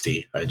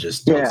 60. I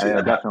just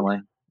yeah,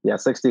 definitely. Yeah,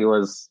 60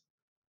 was,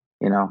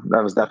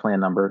 that was definitely a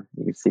number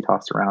you could see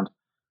tossed around.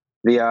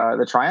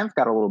 The Triumph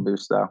got a little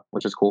boost though,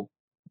 which is cool.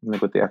 I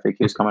think with the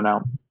FAQs coming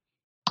out,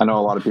 I know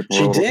a lot of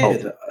people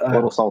were a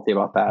little salty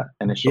about that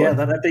initially. Yeah,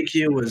 that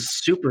FAQ was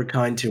super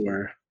kind to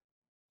her.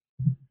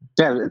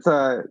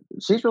 Yeah,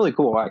 she's really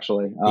cool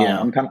actually. Yeah,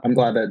 I'm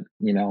glad that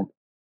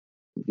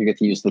you get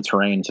to use the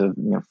terrain to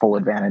full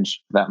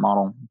advantage of that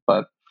model.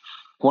 But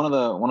one of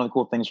the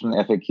cool things from the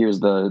FAQ is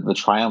the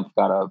Triumph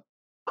got a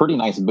pretty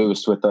nice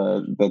boost with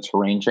the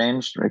terrain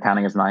change,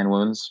 counting as 9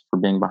 wounds for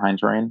being behind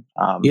terrain.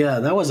 Yeah,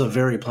 that was a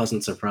very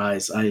pleasant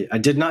surprise. I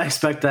did not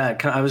expect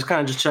that. I was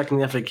kind of just checking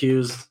the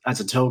FAQs as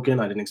a token.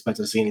 I didn't expect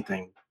to see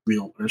anything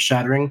real or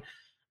shattering.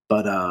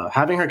 But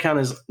having her count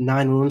as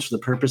 9 wounds for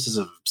the purposes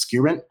of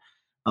obscurement,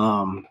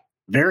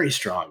 very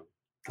strong,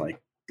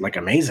 like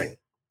amazing.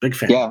 Big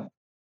fan.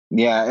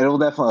 Yeah, it'll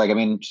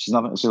definitely she's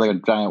like a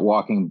giant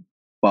walking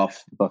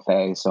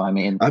buffet. So I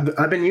mean,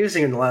 I've been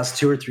using it in the last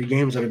 2 or 3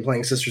 games I've been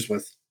playing Sisters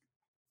with,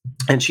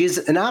 and she's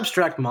an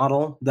abstract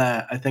model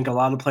that I think a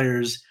lot of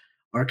players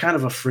are kind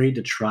of afraid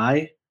to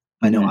try.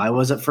 I know I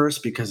was at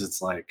first, because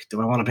it's like,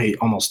 do I want to pay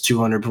almost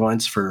 200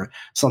 points for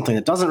something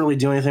that doesn't really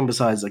do anything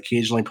besides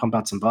occasionally pump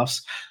out some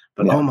buffs?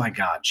 But oh my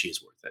god,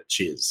 she's worth it.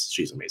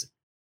 She's amazing.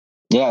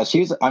 Yeah,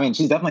 she's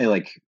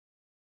definitely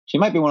she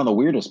might be one of the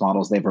weirdest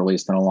models they've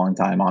released in a long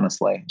time,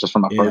 honestly, just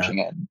from approaching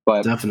it.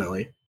 But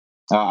definitely,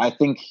 I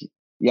think,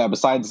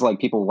 besides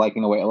people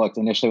liking the way it looked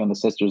initially when the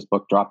Sisters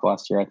book dropped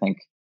last year, I think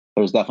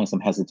there was definitely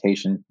some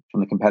hesitation from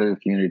the competitive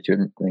community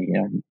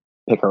to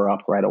pick her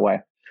up right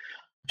away.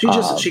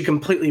 She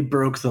completely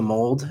broke the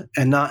mold,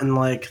 and not in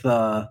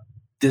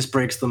this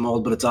breaks the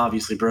mold, but it's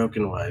obviously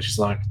broken way. She's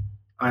like,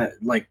 I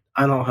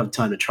don't have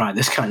time to try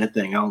this kind of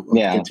thing. I'll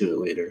get to it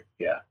later.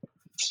 Yeah.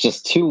 It's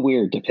just too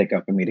weird to pick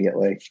up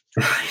immediately.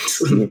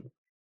 Right.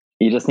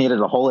 You just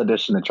needed a whole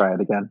edition to try it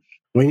again.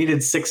 We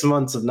needed 6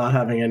 months of not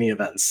having any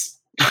events.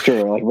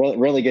 Sure,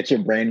 really get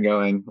your brain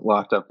going,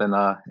 locked up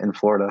in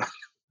Florida.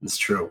 It's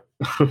true.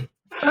 All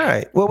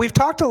right. Well, we've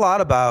talked a lot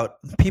about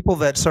people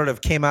that sort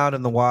of came out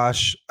in the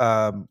wash.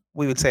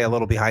 We would say a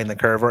little behind the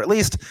curve, or at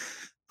least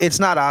it's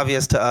not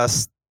obvious to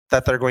us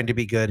that they're going to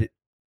be good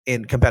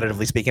in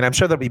competitively speaking. I'm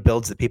sure there'll be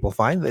builds that people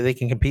find that they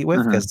can compete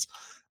with, because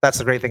that's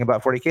the great thing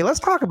about 40K. Let's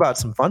talk about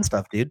some fun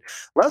stuff, dude.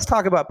 Let's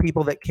talk about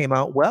people that came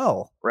out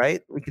well,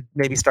 right? We could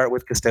maybe start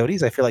with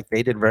Custodes. I feel like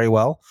they did very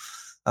well,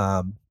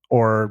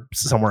 or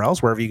somewhere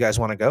else, wherever you guys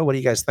want to go. What do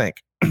you guys think?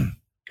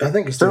 I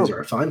think Custodes are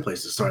a fine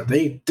place to start.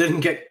 They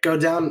didn't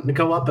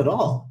go up at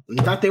all.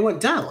 In fact, they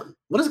went down.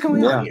 What is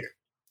going on here?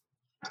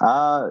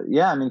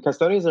 I mean,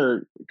 Custodes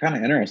are kind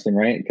of interesting,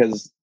 right?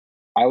 Because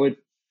I would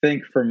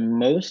think for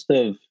most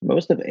of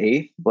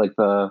 8th,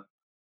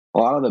 a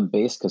lot of the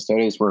base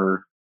Custodes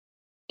were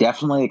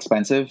definitely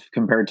expensive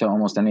compared to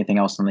almost anything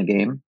else in the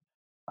game.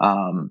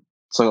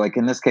 So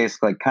in this case,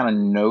 kind of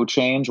no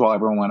change while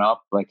everyone went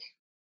up,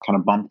 kind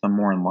of bumped them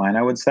more in line,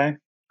 I would say.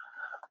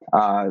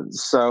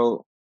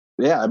 So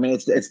yeah, I mean,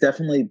 it's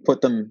definitely put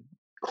them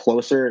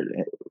closer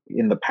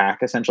in the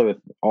pack, essentially, with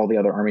all the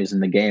other armies in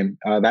the game.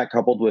 That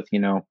coupled with,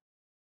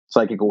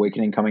 Psychic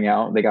Awakening coming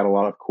out, they got a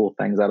lot of cool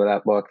things out of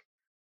that book.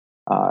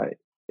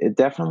 It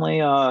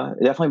definitely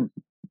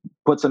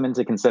puts them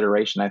into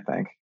consideration, I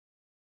think.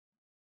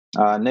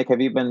 Nick,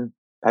 have you been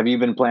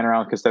playing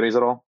around with Custodes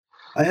at all?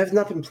 I have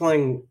not been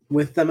playing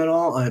with them at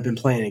all. I've been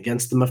playing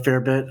against them a fair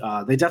bit.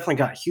 They definitely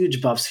got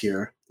huge buffs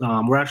here.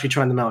 We're actually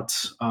trying them out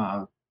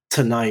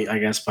tonight, I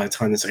guess, by the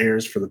time this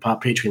airs for the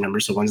Pop Patreon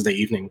members, so Wednesday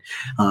evening,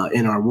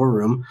 in our war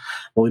room,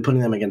 we'll be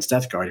putting them against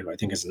Death Guard, who I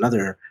think is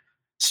another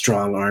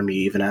strong army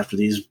even after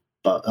these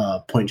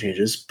point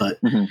changes. But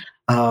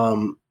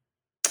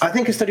I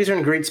think Custodians are in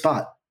a great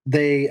spot.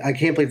 I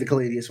can't believe the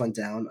Caladius went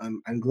down.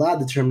 I'm glad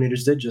the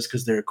Terminators did, just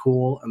because they're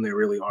cool and they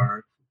really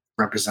are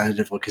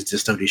representative of what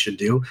Custodians should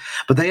do.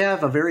 But they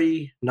have a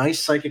very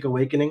nice Psychic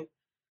Awakening,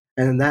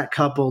 and that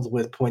coupled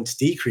with points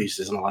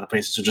decreases in a lot of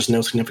places, so just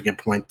no significant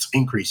points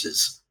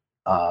increases,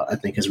 I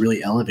think has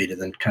really elevated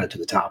them kind of to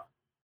the top.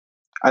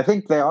 I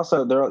think they're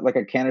like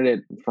a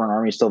candidate for an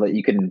army still that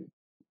you can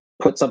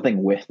put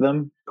something with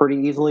them pretty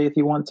easily if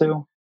you want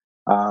to.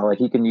 Like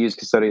you can use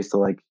Custodians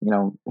to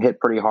hit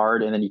pretty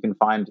hard, and then you can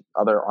find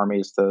other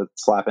armies to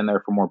slap in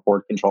there for more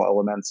board control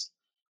elements.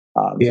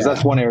 Because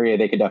that's one area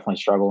they could definitely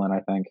struggle in,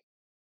 I think.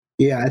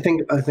 Yeah, I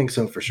think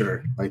so for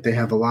sure. Like they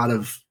have a lot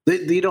of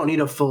they don't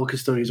need a full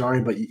Custodians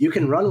army, but you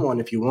can run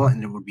one if you want,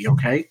 and it would be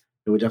okay.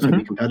 It would definitely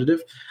be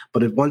competitive.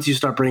 But once you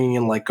start bringing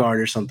in like Guard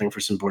or something for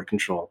some board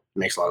control, it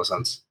makes a lot of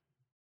sense.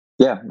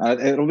 Yeah,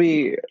 I'll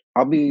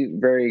be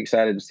very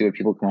excited to see what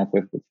people come up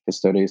with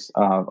Custodians.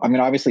 I mean,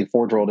 obviously,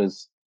 Forge World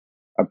is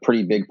a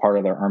pretty big part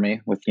of their army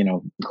with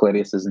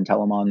Caladiuses and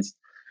Telemons,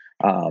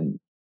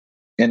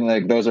 and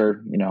like those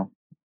are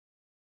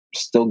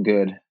still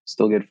good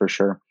for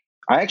sure.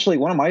 I actually,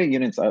 one of my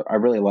units I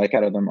really like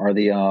out of them are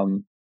the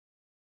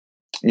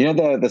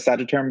the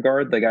Sagittarium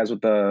Guard, the guys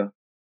with the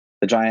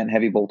giant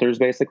heavy bolters,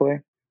 basically.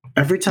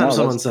 Every time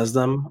someone says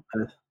them,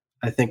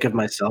 I think of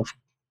myself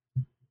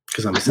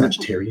because I'm a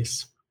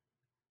Sagittarius.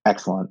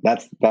 Excellent.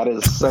 That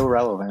is so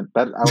relevant.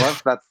 I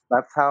love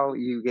that's how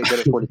you get good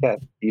at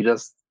 40K. You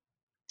just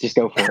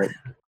go for it.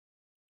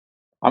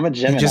 I'm a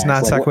Gemini. You just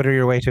not sequitur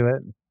your way to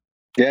it.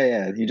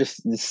 Yeah. You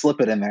just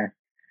slip it in there.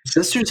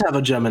 Sisters have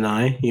a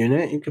Gemini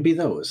unit. It could be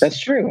those.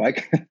 That's true. I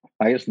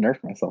just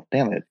nerfed myself.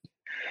 Damn it.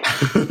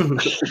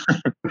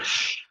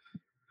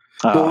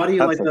 But why do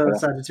you like the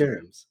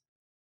Sagittariums?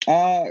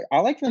 I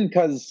like them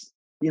because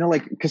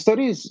like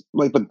Custodians,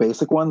 like the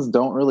basic ones,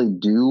 don't really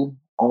do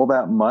all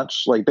that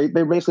much. Like they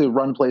basically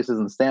run places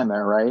and stand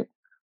there, right?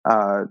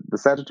 The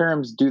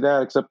Sagittariums do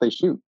that, except they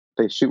shoot.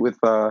 They shoot with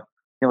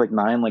like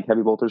 9 like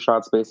heavy bolter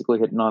shots, basically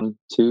hitting on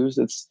 2s.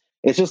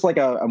 It's just like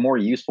a more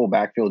useful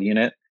backfield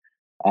unit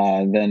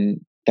than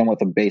what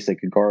the basic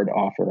Guard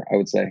offer, I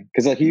would say.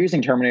 Because like you're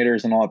using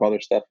Terminators and all that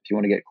other stuff if you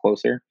want to get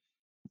closer.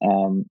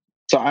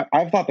 So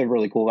I've thought they're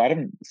really cool. I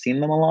haven't seen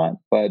them a lot,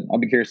 but I'll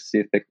be curious to see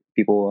if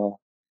people.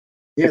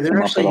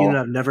 They're actually a unit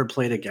I've never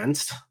played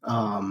against.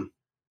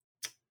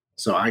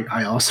 So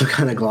I also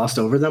kind of glossed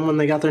over them when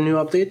they got their new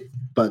update,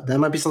 but that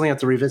might be something I have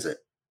to revisit.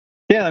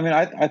 Yeah, I mean,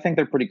 I think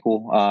they're pretty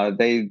cool.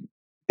 They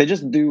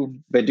just do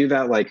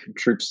that like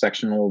troop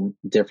sectional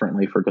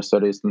differently for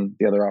Custodians than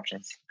the other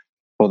options.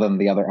 Well, than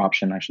the other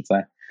option, I should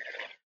say.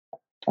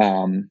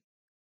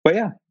 But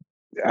yeah,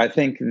 I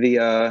think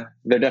they're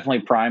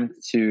definitely primed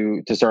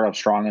to start off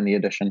strong in the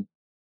edition.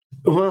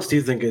 Who else do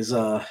you think is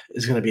going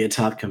to be a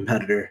top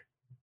competitor?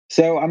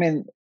 So, I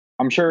mean,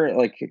 I'm sure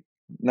like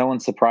no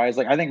one's surprised.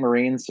 Like I think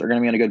Marines are going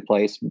to be in a good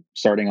place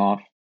starting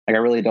off. Like I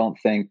really don't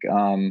think.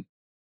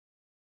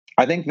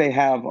 I think they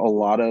have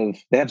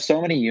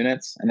so many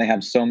units and they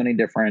have so many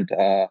different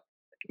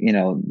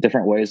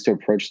different ways to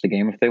approach the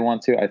game if they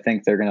want to. I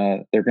think they're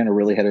gonna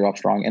really hit it off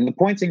strong. And the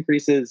points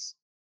increases,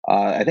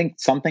 I think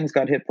some things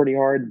got hit pretty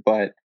hard,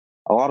 but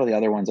a lot of the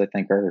other ones I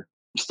think are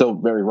still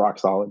very rock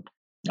solid.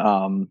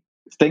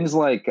 Things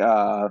like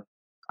I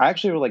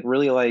actually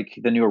really like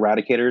the new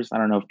Eradicators. I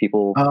don't know if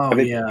people have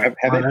they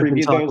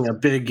previewed those? A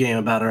big game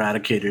about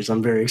Eradicators.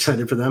 I'm very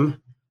excited for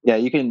them. Yeah,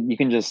 you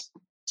can just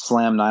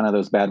slam 9 of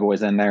those bad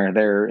boys in there.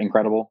 They're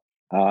incredible.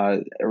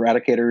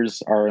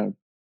 Eradicators are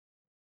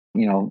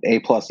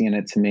A+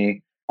 unit to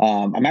me.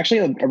 I'm actually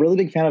a really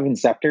big fan of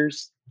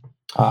Inceptors.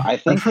 I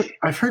think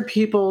I've heard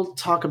people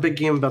talk a big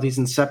game about these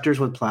Inceptors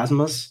with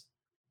plasmas.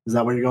 Is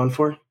that what you're going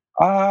for?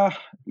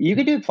 You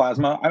could do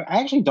plasma. I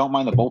actually don't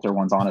mind the bolter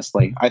ones,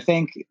 honestly. I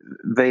think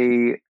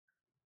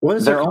what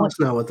is their cost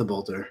now with the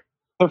bolter?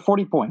 They're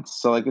 40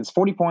 points. So like it's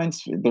 40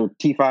 points. They're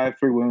T5,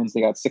 3 wounds. They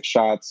got 6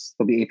 shots.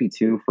 They'll be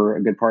AP2 for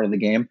a good part of the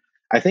game.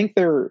 I think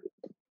they're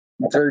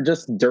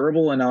just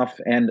durable enough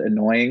and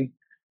annoying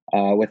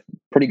with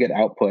pretty good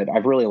output.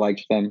 I've really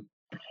liked them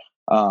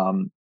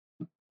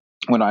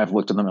when I've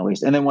looked at them at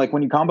least. And then like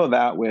when you combo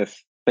that with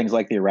things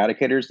like the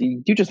Eradicators,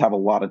 you just have a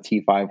lot of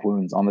T5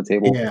 wounds on the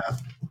table. Yeah.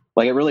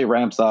 Like it really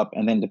ramps up.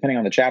 And then depending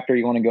on the chapter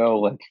you want to go,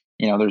 like,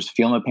 there's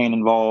Feeling the Pain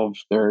involved.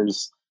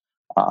 There's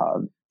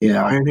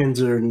Iron Hands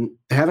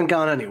they haven't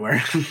gone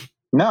anywhere.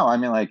 No, I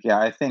mean, like, yeah,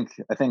 I think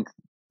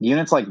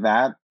units like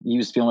that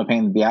use Feeling the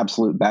Pain the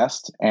absolute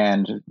best,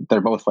 and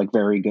they're both like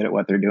very good at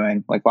what they're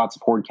doing. Like lots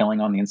of horde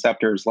killing on the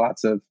Inceptors,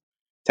 lots of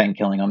tank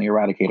killing on the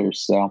Eradicators.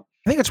 So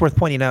I think it's worth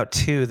pointing out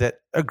too that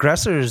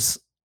aggressors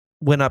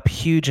went up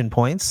huge in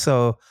points.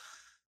 So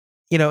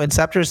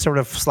Inceptors sort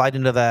of slide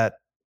into that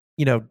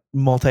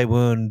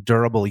multi-wound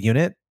durable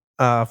unit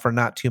for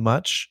not too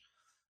much.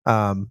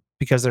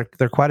 Because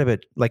they're quite a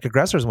bit, like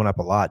aggressors went up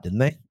a lot, didn't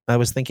they? I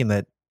was thinking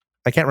that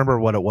I can't remember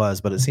what it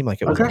was, but it seemed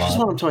like it was a Aggressions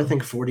lot. went up to, I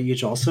think, 40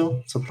 each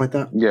also, something like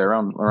that. Yeah,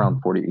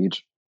 around 40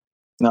 each.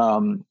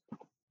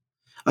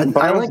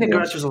 I like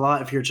aggressors a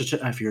lot if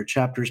your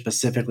chapter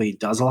specifically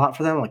does a lot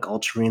for them, like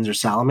ultramarines or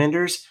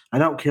salamanders. I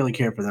don't really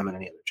care for them in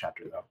any other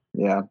chapter though.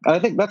 Yeah, I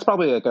think that's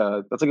probably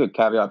that's a good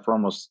caveat for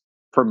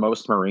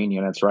most marine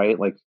units, right?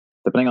 Like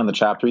depending on the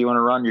chapter you want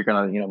to run, you're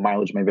gonna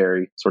mileage may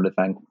vary, sort of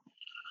thing.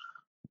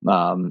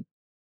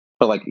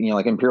 But like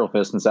like Imperial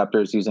Fist and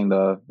Scepters using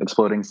the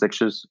exploding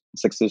sixes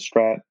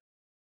strat,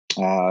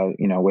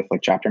 with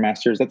like chapter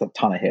masters, that's a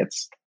ton of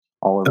hits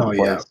all over the place.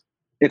 Yeah.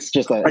 It's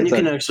just and you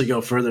can actually go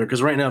further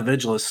because right now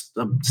Vigilus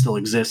still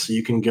exists, so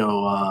you can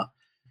go.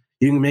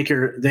 You can make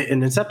and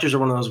Interceptors are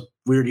one of those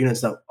weird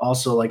units that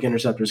also, like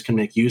Interceptors, can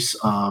make use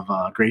of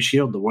Grey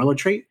Shield, the Warlord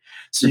trait.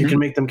 So you can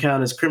make them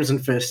count as Crimson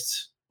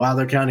Fists while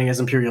they're counting as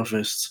Imperial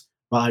Fists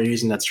while you're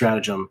using that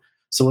stratagem.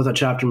 So with a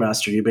Chapter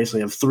Master, you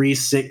basically have three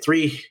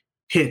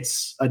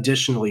hits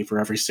additionally for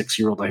every 6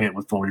 year old I hit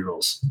with full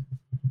rerolls.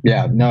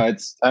 Yeah, no,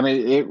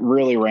 it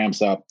really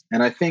ramps up,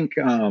 and I think.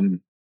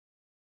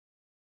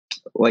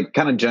 Like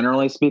kind of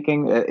generally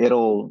speaking,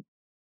 it'll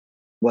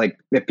like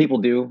if people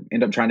do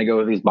end up trying to go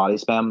with these body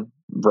spam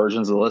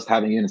versions of the list,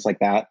 having units like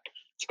that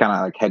to kind of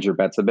like hedge your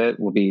bets a bit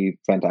will be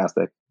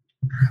fantastic.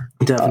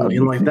 Definitely.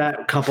 And like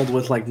that coupled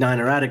with like 9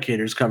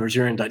 Eradicators covers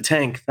your Indite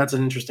tank, that's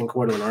an interesting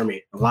core to an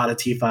army. A lot of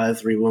T5,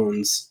 3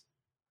 wounds,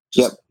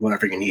 just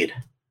whatever you need.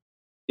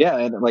 Yeah,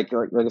 and like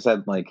I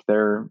said, like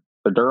they're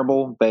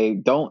durable. They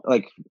don't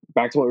like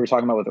back to what we were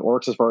talking about with the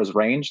orcs as far as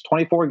range.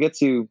 24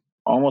 gets you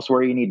almost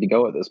where you need to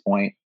go at this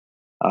point.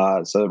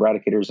 So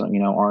Eradicators,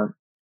 aren't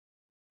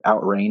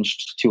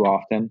outranged too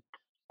often.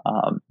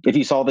 If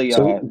you saw the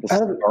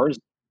Scars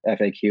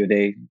FAQ,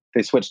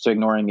 they switched to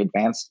ignoring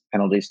advanced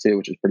penalties too,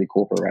 which is pretty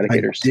cool for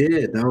Eradicators. I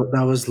did.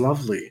 That was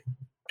lovely.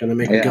 Gonna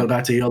make me go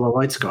back to Yellow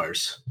White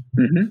Scars.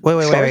 Mm-hmm.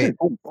 Wait.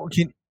 Cool.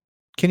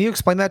 Can you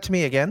explain that to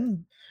me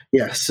again?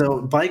 Yeah.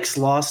 So Bikes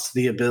lost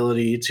the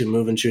ability to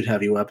move and shoot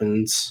heavy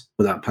weapons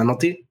without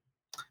penalty.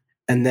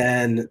 And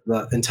then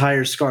the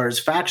entire Scars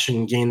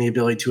faction gained the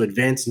ability to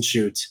advance and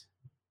shoot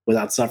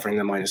without suffering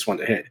the -1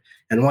 to hit.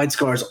 And White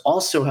Scars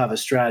also have a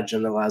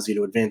stratagem that allows you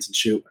to advance and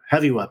shoot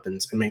heavy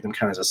weapons and make them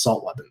count as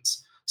assault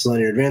weapons. So then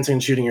you're advancing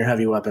and shooting your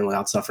heavy weapon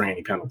without suffering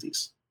any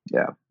penalties.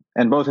 Yeah.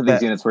 And both of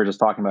these units we're just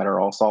talking about are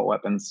all assault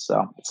weapons,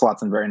 so it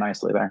slots in very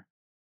nicely there.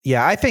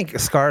 Yeah, I think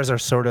Scars are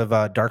sort of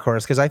a dark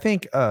horse because I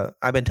think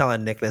I've been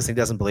telling Nick this, he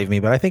doesn't believe me,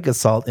 but I think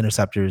assault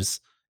interceptors,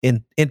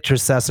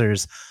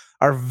 intercessors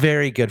are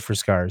very good for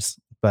Scars.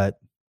 But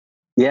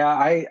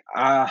yeah,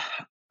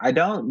 I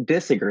don't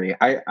disagree.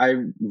 I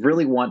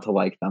really want to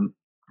like them.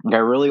 Like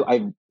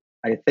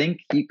I think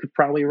you could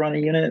probably run a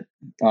unit.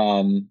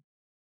 John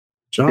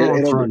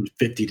wants run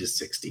 50 to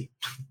 60.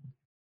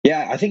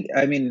 Yeah,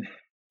 I mean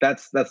that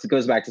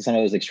goes back to some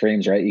of those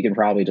extremes, right? You can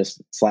probably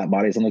just slap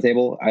bodies on the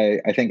table. I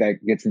think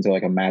that gets into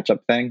like a matchup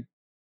thing.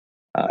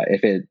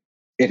 If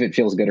it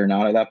feels good or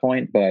not at that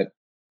point, but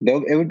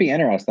it would be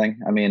interesting.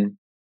 I mean,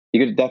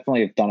 you could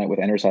definitely have done it with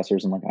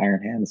intercessors and like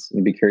Iron Hands.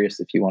 I'd be curious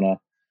if you want to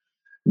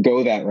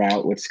go that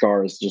route with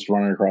Scars, just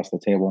running across the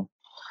table.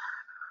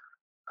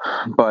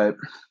 But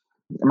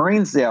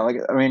Marines, yeah,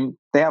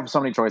 they have so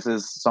many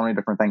choices, so many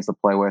different things to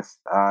play with.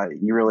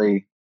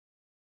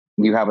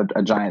 You have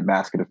a giant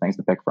basket of things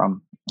to pick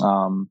from.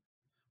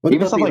 What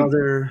about the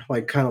other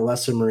like kind of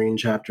lesser Marine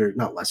chapter?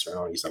 Not lesser, I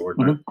don't use that word.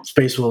 But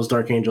Space Wolves,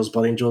 Dark Angels,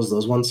 Blood Angels,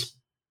 those ones.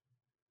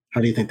 How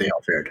do you think they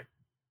all fared?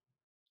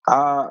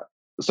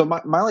 So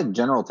my like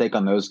general take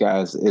on those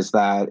guys is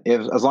that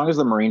as long as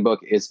the Marine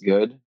book is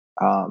good,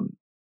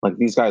 like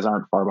these guys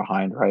aren't far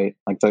behind, right?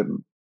 Like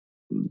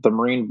the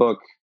Marine book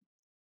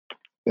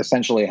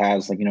essentially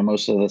has like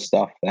most of the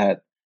stuff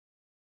that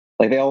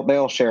like they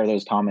all share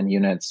those common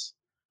units.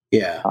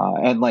 Yeah,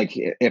 and like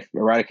if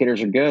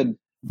Eradicators are good,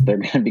 they're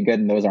going to be good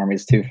in those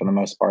armies too for the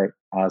most part.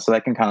 So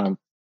that can kind of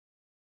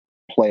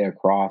play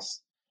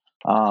across.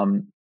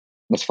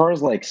 As far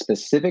as like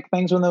specific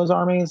things in those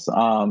armies,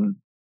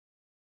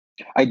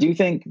 I do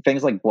think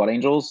things like Blood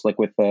Angels, like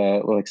with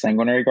like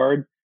Sanguinary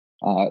Guard,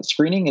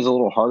 screening is a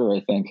little harder,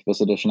 I think,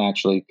 this edition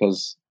actually,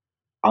 because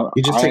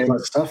you just take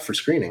less stuff for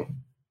screening.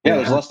 Yeah,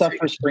 there's less stuff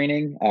for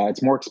screening.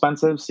 It's more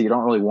expensive, so you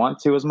don't really want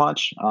to as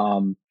much.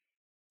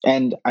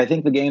 And I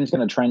think the game's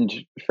going to trend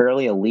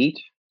fairly elite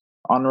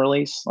on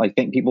release. I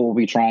think people will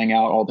be trying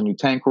out all the new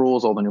tank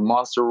rules, all the new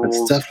monster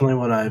rules. That's definitely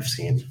what I've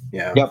seen.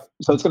 Yeah. Yep.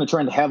 So it's going to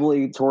trend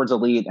heavily towards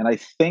elite, and I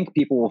think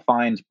people will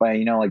find by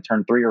like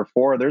turn 3 or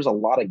 4, there's a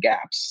lot of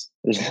gaps.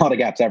 There's a lot of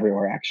gaps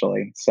everywhere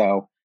actually.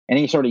 So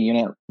any sort of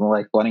unit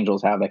like Blood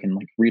Angels have that can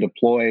like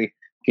redeploy,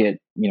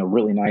 get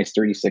really nice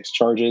 36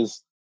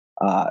 charges,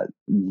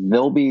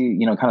 they'll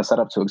be kind of set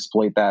up to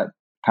exploit that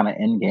kind of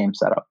end game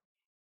setup.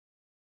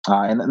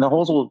 And the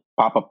holes will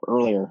pop up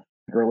earlier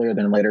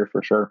than later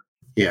for sure.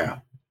 Yeah.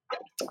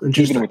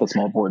 Even with a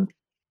small board.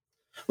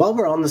 While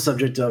we're on the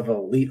subject of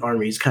elite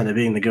armies kind of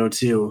being the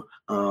go-to,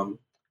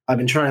 I've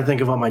been trying to think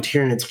of what my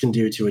Tyranids can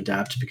do to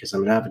adapt because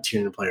I'm an avid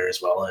Tyranid player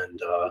as well, and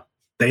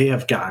they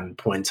have gotten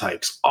points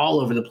hikes all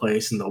over the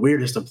place in the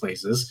weirdest of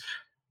places.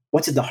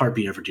 What did the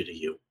Harpy ever do to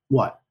you?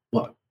 What?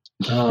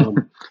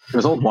 It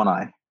was old One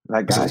Eye.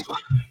 That guy.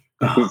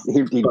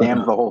 He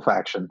damned the whole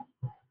faction.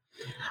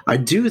 I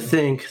do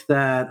think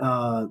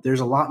that there's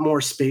a lot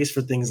more space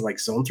for things like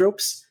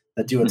Zoanthropes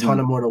that do a ton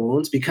of mortal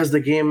wounds, because the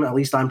game, at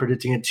least I'm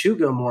predicting it to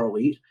go more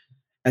elite.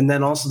 And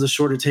then also the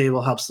shorter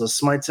table helps those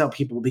smites out.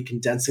 People will be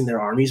condensing their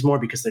armies more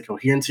because their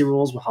coherency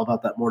rules will help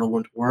out that mortal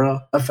wound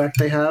aura effect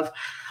they have.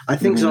 I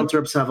think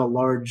Zoanthropes have a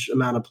large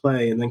amount of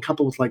play, and then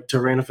coupled with like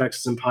terrain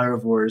effects and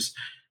pyrovores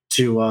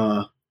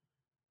to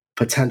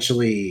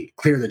potentially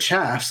clear the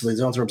chaff, so the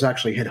Zoanthropes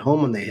actually hit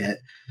home when they hit.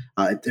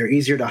 They're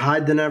easier to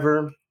hide than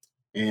ever,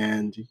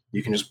 and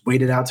you can just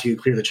wait it out till you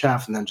clear the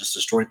chaff and then just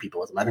destroy people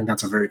with them. I think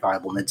that's a very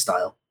viable mid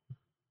style.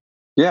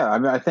 Yeah, I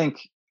mean, I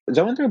think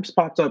Zoanthropes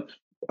popped up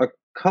a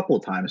couple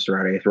times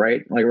throughout 8th,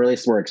 right? Like, or at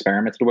least were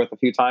experimented with a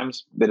few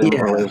times. They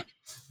didn't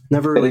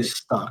never really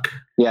stuck.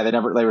 Yeah,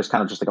 they was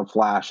kind of just like a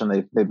flash,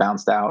 and they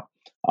bounced out.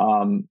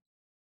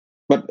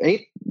 But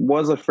 8th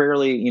was a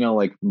fairly,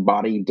 like,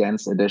 body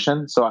dense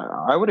edition. So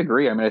I would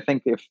agree. I mean, I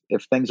think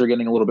if things are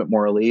getting a little bit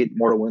more elite,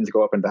 mortal wounds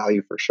go up in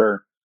value for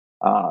sure.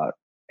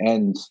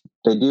 And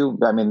they do.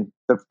 I mean,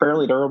 they're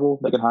fairly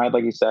durable. They can hide,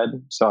 like you said.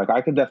 So like,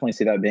 I could definitely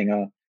see that being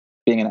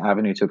an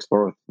avenue to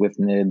explore with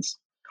NIDS.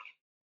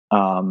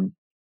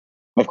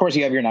 Of course,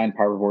 you have your 9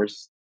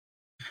 Pyrovores.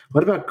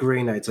 What about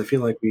Grey Knights? I feel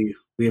like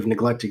we have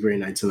neglected Grey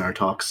Knights in our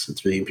talks.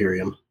 It's the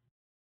Imperium.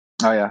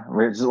 Oh yeah,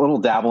 we're just a little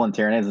dabble in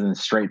Tyranids and then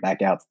straight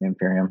back out to the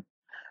Imperium.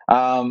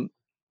 Yeah,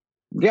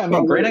 I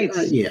mean, Grey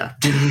Knights. Yeah.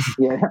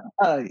 Yeah.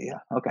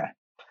 Okay.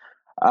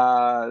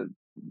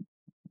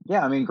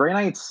 Yeah, I mean, Grey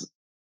Knights.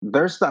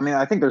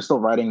 I think they're still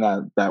riding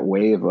that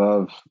wave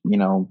of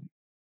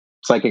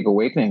Psychic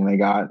Awakening they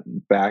got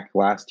back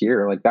last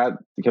year. Like, that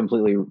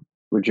completely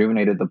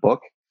rejuvenated the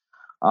book.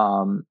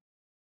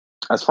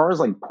 As far as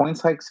like points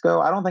hikes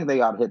go, I don't think they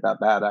got hit that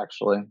bad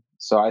actually.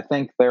 So I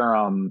think they're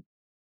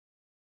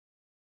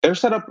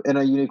set up in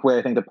a unique way,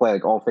 I think, to play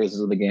like all phases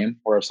of the game,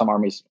 where some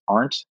armies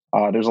aren't.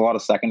 There's a lot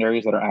of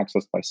secondaries that are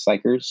accessed by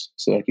Psychers.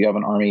 So like, you have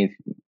an army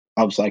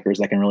of Psychers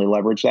that can really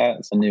leverage that.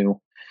 It's a new,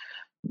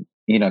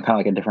 kind of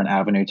like a different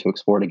avenue to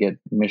explore to get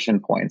mission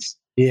points.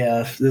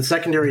 Yeah, the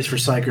secondaries for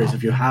Psychers,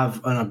 if you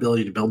have an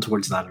ability to build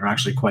towards that, are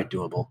actually quite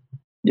doable.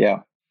 Yeah.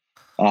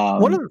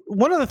 One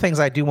of the things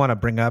I do want to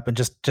bring up and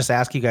just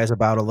ask you guys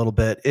about a little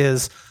bit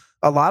is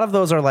a lot of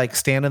those are like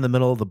stand in the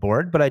middle of the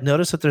board, but I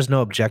noticed that there's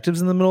no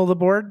objectives in the middle of the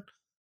board.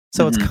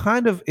 So it's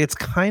kind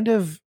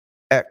of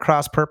at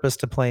cross purpose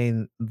to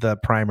playing the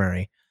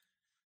primary.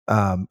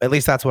 At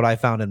least that's what I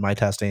found in my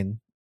testing.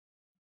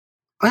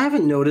 I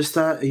haven't noticed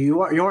that.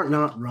 You aren't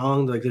not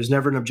wrong. Like, there's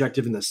never an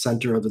objective in the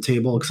center of the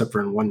table except for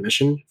in one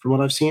mission, from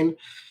what I've seen.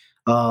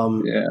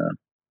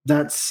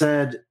 That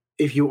said,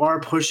 if you are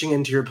pushing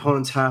into your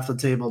opponent's half the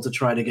table to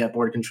try to get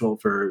board control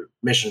for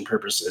mission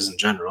purposes in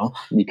general,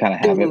 you kind of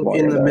have it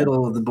in the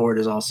middle of the board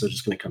is also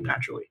just going to come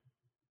naturally.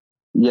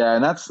 Yeah,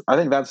 and I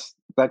think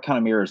that kind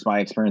of mirrors my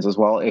experience as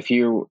well. If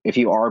you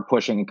are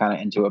pushing kind of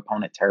into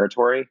opponent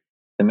territory,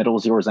 the middle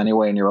is yours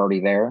anyway, and you're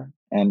already there,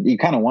 and you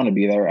kind of want to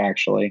be there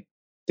actually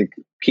to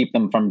keep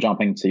them from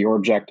jumping to your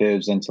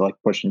objectives and to like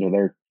push into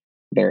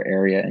their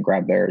area and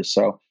grab theirs.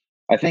 So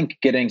I think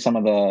getting some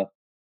of the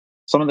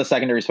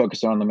secondaries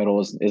focused on the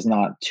middle is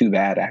not too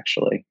bad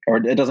actually, or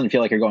it doesn't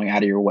feel like you're going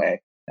out of your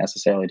way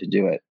necessarily to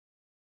do it.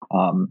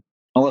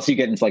 Unless you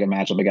get into like a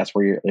matchup, I guess,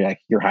 where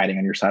you're hiding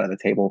on your side of the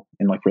table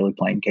and like really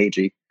playing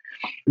cagey.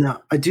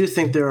 Now, I do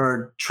think there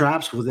are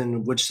traps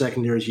within which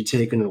secondaries you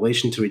take in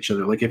relation to each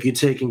other. Like, if you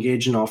take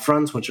engage in all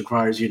fronts, which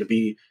requires you to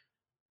be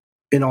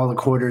in all the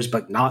quarters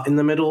but not in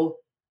the middle,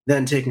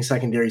 then taking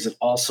secondaries and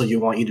also you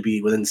want you to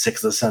be within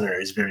 6 of the center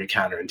is very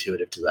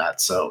counterintuitive to that.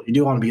 So you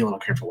do want to be a little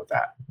careful with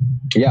that.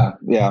 Yeah,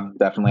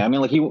 definitely. I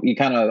mean, like you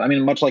kind of,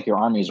 much like your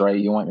armies, right?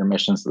 You want your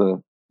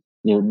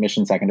your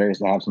mission secondaries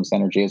to have some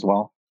synergy as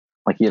well.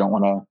 Like, you don't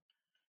want to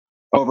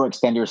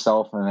overextend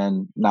yourself and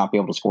then not be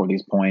able to score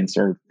these points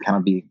or kind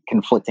of be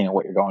conflicting at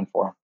what you're going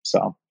for.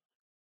 So,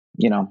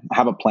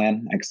 have a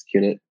plan,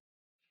 execute it,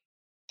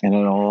 and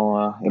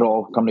it'll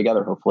all come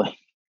together, hopefully.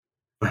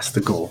 That's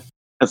the goal.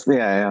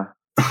 Yeah.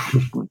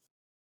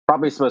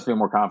 Probably supposed to be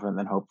more confident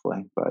than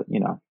hopefully, but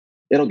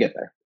it'll get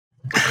there.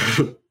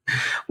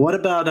 What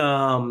about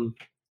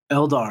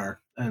Eldar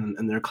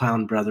and their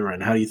clown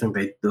brethren? How do you think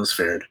those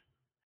fared?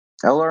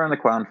 Eldar and the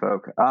clown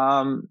folk.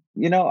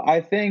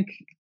 I think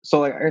so.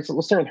 Like, let's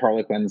start with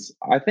Harlequins.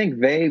 I think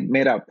they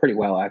made out pretty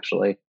well,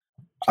 actually.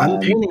 I'm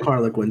painting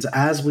Harlequins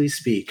as we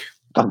speak.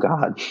 Oh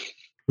God,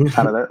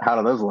 how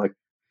do those look?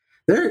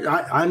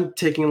 I'm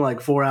taking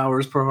like 4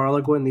 hours per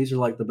Harlequin. These are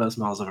like the best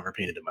models I've ever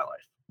painted in my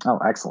life. Oh,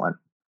 excellent!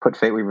 Put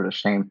Fate Weaver to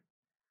shame.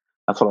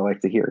 That's what I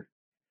like to hear.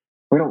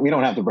 We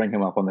don't have to bring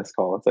him up on this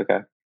call. It's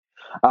okay.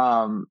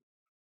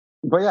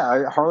 But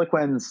yeah,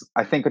 Harlequins.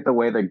 I think with the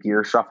way the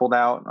gear shuffled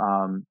out,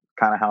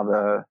 kind of how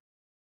the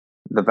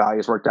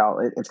values worked out,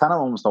 it's kind of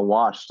almost a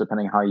wash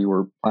depending how you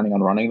were planning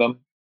on running them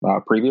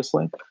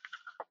previously.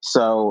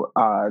 So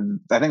I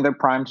think they're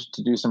primed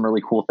to do some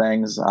really cool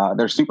things.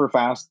 They're super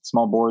fast,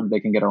 small board.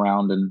 They can get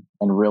around and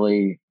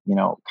really,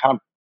 kind of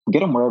get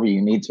them wherever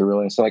you need to,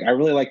 really. So like, I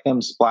really like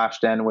them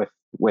splashed in with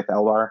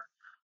Eldar.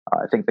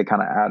 I think they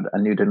kind of add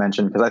a new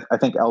dimension because I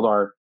think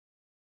Eldar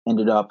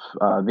ended up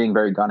being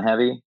very gun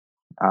heavy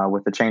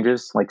with the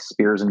changes, like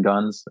spears and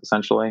guns,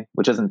 essentially,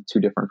 which isn't too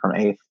different from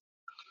Eighth.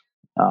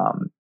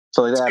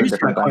 So they had a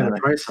different quite dynamic.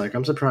 a price hike.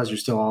 I'm surprised you're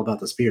still all about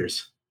the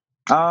spears.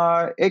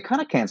 It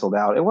kind of canceled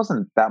out. It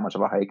wasn't that much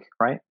of a hike,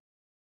 right?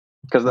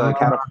 Because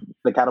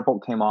the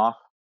catapult came off.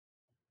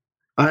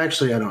 I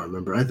don't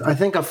remember. I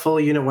think a full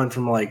unit went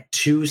from like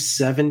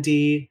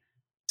 270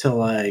 to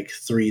like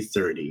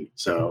 330.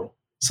 So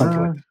something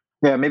like that.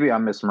 Yeah, maybe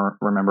I'm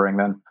misremembering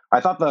then.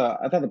 I thought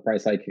the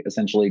price hike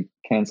essentially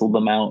canceled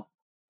them out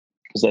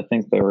because I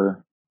think they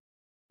were.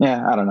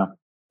 Yeah, I don't know.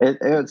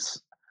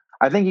 It's.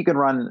 I think you could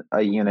run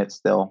a unit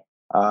still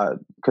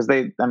because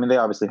they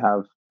obviously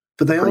have.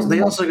 But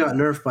they also got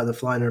nerfed by the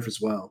fly nerf as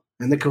well,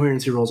 and the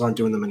coherency rolls aren't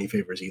doing them any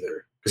favors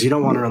either. Because you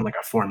don't want to run like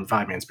a 4 and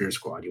 5 man spear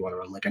squad. You want to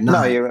run like a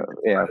 9. 8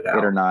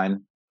 or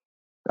 9.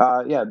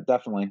 Yeah,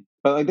 definitely.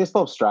 But like they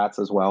still have strats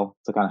as well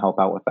to kind of help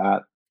out with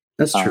that.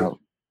 That's true.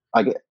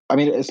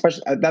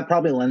 Especially that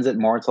probably lends it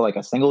more to like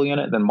a single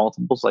unit than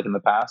multiples, like in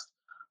the past.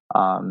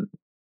 But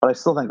I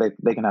still think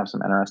they can have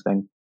some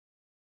interesting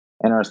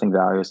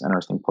values,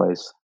 interesting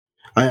plays.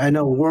 I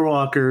know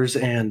Warwalkers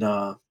and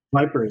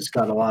Vipers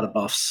got a lot of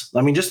buffs.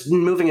 I mean, just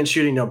moving and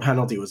shooting no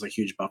penalty was a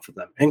huge buff for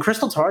them. And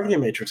Crystal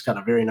Targeting Matrix got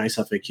a very nice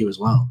FAQ as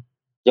well.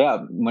 Yeah,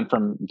 went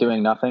from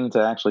doing nothing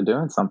to actually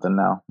doing something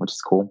now, which is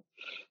cool.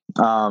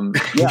 Yeah,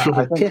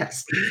 I think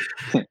yes.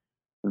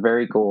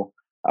 Very cool.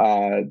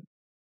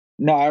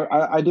 No,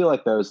 I do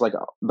like those. Like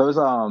those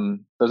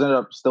ended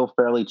up still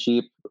fairly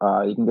cheap.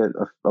 You can get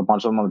a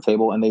bunch of them on the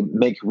table, and they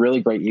make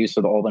really great use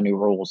of all the new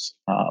rules.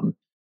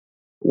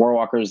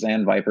 Warwalkers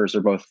and Vipers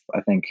are both,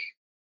 I think,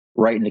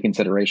 right into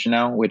consideration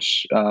now,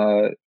 which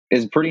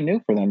is pretty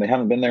new for them. They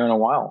haven't been there in a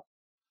while,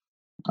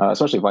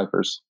 especially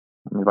Vipers.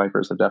 I mean,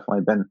 Vipers have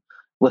definitely been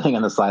living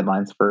on the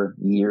sidelines for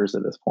years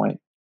at this point.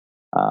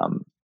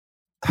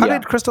 How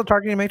did Crystal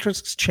Targeting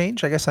Matrix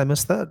change? I guess I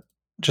missed that.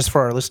 Just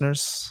for our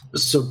listeners.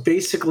 So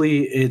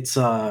basically, it's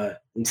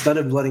instead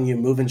of letting you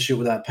move and shoot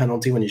without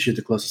penalty when you shoot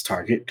the closest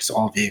target, because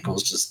all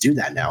vehicles just do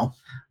that now,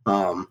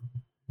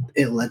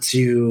 it lets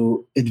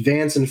you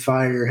advance and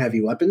fire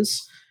heavy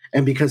weapons.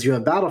 And because you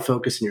have battle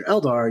focus in your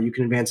Eldar, you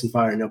can advance and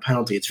fire no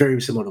penalty. It's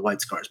very similar to White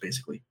Scars,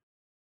 basically.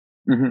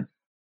 Mm-hmm.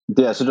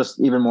 Yeah, so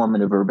just even more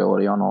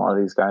maneuverability on a lot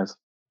of these guys.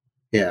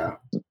 Yeah.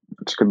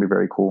 Which could be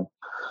very cool.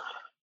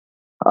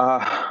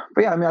 But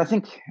yeah, I mean, I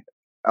think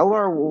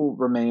Eldar will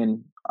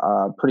remain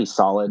pretty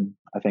solid,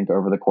 I think,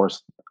 over the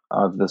course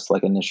of this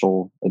like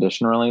initial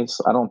edition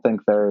release. I don't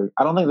think they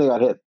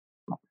got hit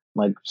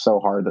like so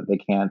hard that they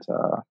can't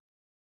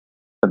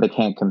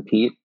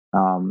compete.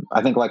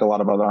 I think like a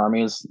lot of other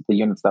armies, the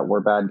units that were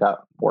bad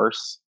got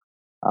worse.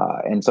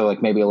 And so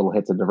like maybe a little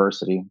hits of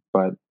diversity,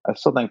 but I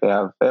still think they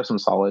have some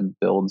solid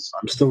builds.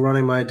 I'm still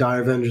running my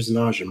Dire Avengers and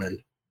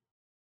Azurman.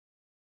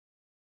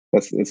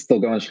 It's still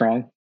going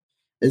strong.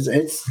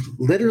 It's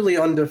literally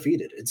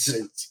undefeated.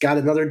 It's got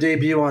another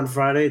debut on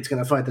Friday. It's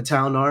going to fight the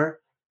Talnar.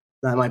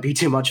 That might be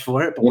too much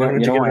for it, but we're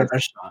going to give it a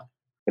shot.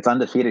 It's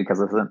undefeated because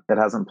it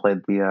hasn't played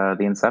the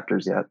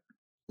Inceptors yet.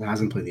 It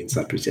hasn't played the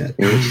Inceptors yet.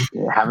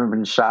 It haven't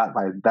been shot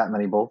by that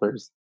many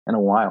bolters in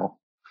a while.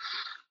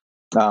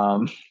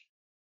 That'll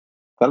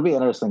be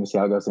interesting to see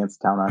how it goes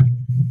against the Talnar.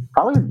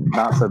 Probably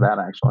not so bad,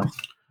 actually.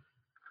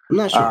 I'm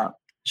not sure.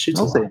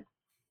 We'll see.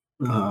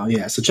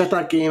 Yeah, so check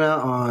that game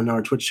out on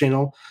our Twitch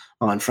channel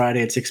on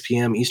Friday at 6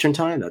 p.m. Eastern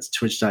Time. That's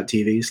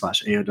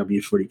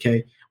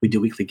twitch.tv/AOW40K. We do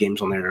weekly games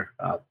on there,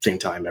 same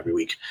time every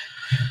week.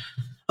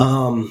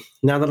 Now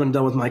that I'm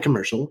done with my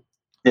commercial,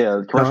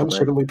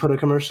 shouldn't we put a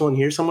commercial in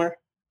here somewhere?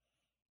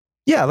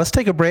 Yeah, let's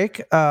take a break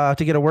to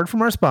get a word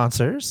from our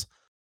sponsors.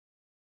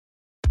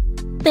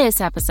 This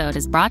episode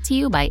is brought to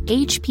you by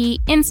HP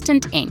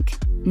Instant Ink.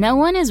 No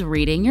one is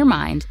reading your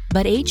mind,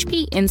 but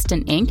HP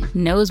Instant Ink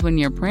knows when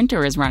your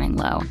printer is running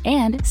low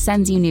and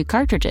sends you new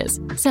cartridges,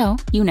 so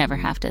you never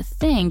have to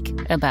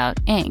think about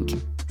ink.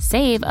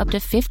 Save up to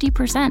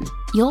 50%.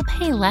 You'll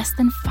pay less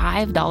than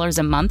 $5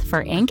 a month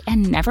for ink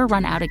and never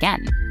run out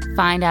again.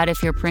 Find out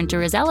if your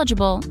printer is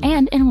eligible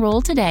and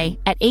enroll today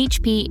at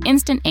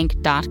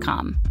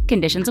hpinstantink.com.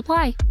 Conditions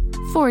apply.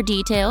 For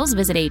details,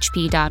 visit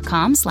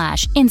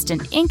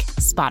hp.com/instantink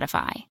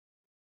Spotify.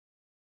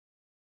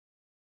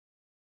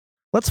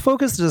 Let's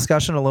focus the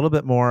discussion a little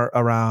bit more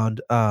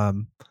around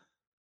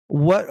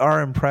what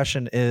our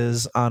impression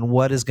is on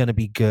what is going to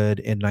be good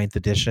in 9th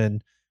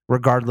edition,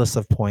 regardless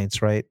of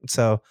points, right?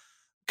 So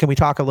can we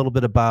talk a little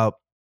bit about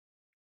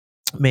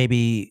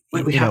maybe...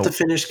 Wait, we have to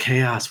finish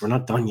Chaos. We're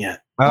not done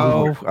yet.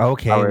 Oh,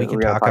 okay. We can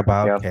talk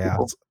about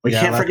Chaos. We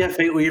can't forget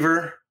Fate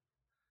Weaver.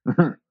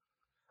 All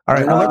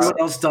right. Well,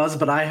 everyone else does,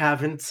 but I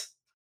haven't.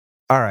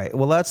 All right.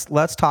 Well,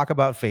 let's talk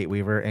about Fate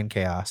Weaver and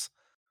Chaos.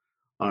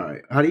 All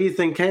right. How do you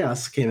think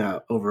Chaos came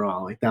out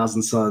overall? Like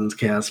Thousand Suns,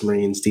 Chaos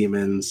Marines,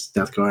 Demons,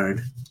 Death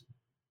Guard,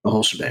 the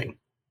whole shebang.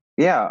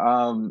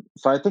 Yeah.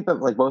 So I think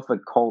that like both the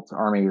cult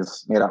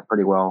armies made out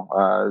pretty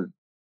well.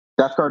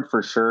 Death Guard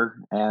for sure,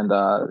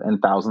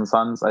 and Thousand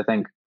Suns. I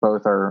think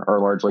both are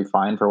largely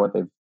fine for what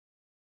they've.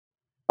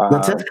 The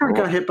Death Guard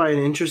got hit by an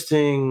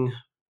interesting,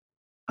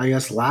 I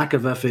guess, lack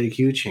of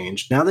FAQ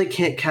change. Now they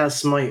can't cast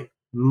Smite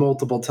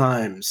multiple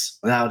times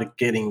without it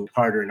getting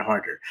harder and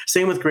harder.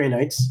 Same with Grey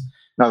Knights.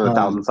 No, the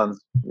Thousand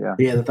Suns. Yeah.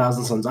 Yeah, the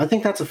Thousand Suns. I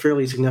think that's a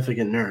fairly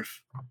significant nerf.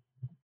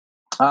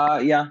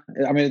 Yeah.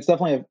 I mean, it's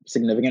definitely a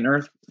significant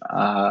nerf.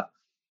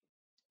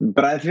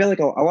 But I feel like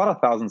a lot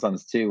of Thousand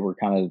Suns too were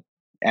kind of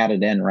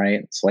added in,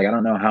 right? So like I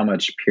don't know how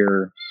much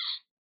pure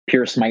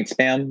Smite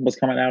spam was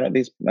coming out at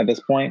this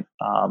point.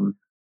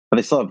 But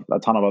they still have a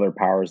ton of other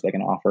powers they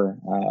can offer.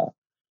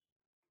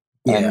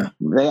 Yeah,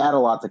 they add a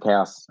lot to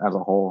Chaos as a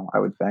whole, I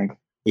would think.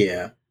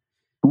 Yeah.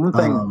 One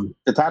thing,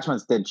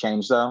 detachments did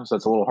change though, so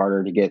it's a little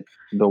harder to get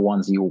the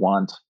ones you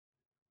want.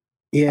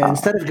 Yeah,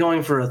 instead of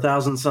going for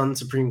 1,000 Sun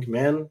Supreme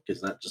Command,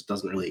 because that just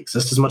doesn't really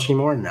exist as much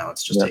anymore, now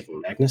it's just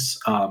taking Magnus.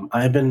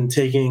 I've been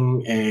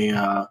taking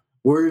a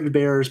Word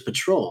Bearer's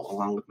Patrol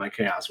along with my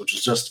Chaos, which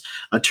is just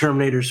a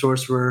Terminator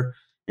Sorcerer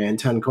and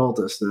 10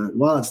 Cultists. And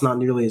while it's not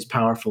nearly as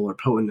powerful or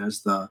potent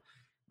as the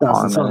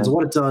 1,000 Suns,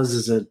 what it does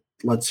is it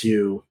lets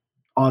you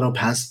auto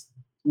pass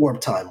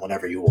warp time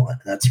whenever you want.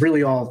 That's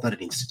really all that it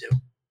needs to do.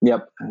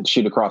 Yep,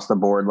 shoot across the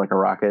board like a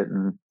rocket,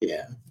 and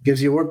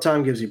gives you warp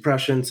time, gives you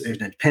prescience.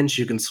 In a pinch,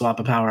 you can swap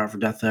a power out for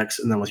Death X,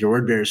 and then with your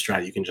Word Bearer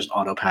strat, you can just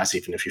auto pass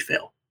even if you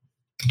fail.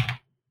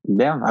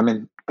 Yeah, I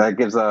mean that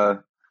gives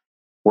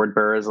Word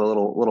Bearers a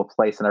little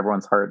place in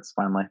everyone's hearts.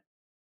 Finally,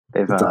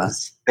 they've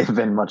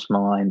been much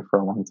maligned for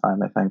a long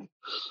time, I think.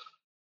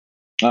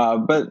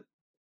 But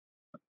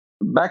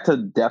back to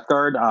Death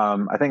Guard,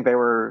 I think they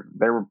were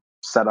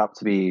set up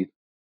to be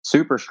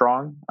super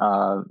strong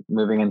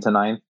moving into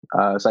 9th.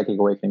 Psychic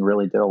Awakening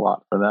really did a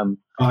lot for them.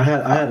 I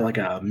had like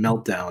a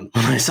meltdown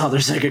when I saw their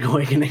Psychic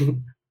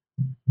Awakening.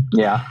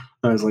 Yeah.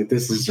 I was like,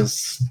 this is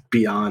just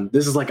beyond.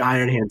 This is like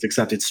Iron Hands,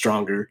 except it's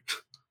stronger.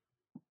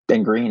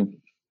 And green.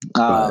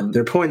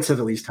 Their points have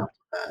at least helped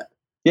with that.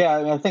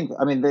 Yeah,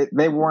 I mean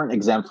they weren't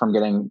exempt from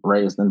getting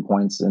raised in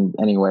points in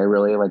any way,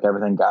 really. Like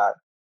everything got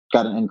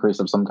an increase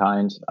of some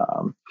kind.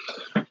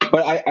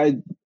 But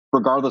I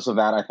regardless of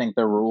that, I think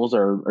their rules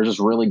are just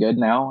really good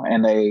now,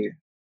 and they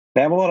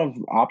have a lot of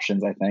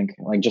options. I think,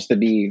 like just to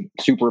be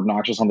super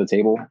obnoxious on the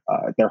table,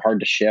 they're hard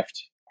to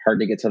shift, hard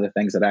to get to the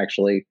things that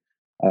actually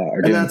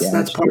are doing damage.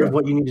 That's part of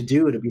what you need to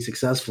do to be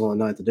successful in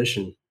 9th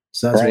edition.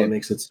 So that's what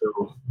makes it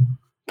so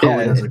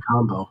potent as a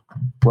combo.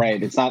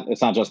 Right. It's not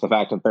just the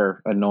fact that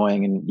they're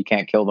annoying and you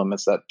can't kill them.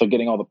 It's that they're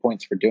getting all the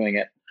points for doing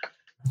it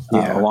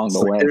along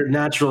the way. Their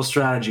natural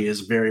strategy is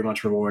very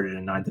much rewarded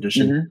in 9th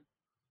edition. Mm-hmm.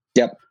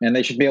 Yep, and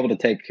they should be able to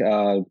take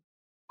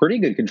pretty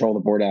good control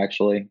of the board,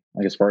 actually.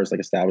 Like as far as like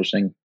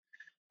establishing,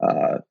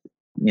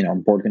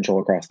 board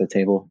control across the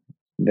table.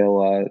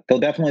 They'll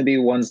definitely be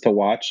ones to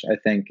watch. I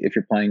think if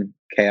you're playing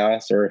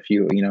Chaos, or if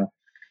you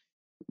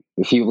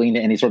lean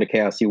to any sort of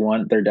Chaos you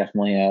want, they're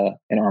definitely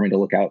an army to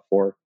look out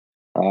for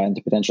and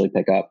to potentially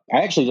pick up.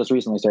 I actually just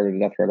recently started a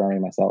Death Guard army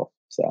myself.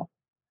 So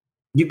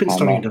you've been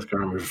starting a Death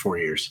Guard army for 4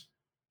 years.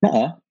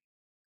 I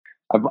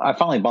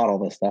finally bought all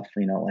this stuff,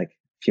 like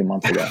a few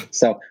months ago.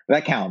 So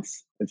that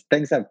counts. If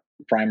things have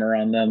primer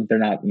on them, they're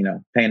not,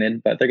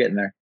 painted, but they're getting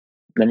there.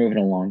 They're moving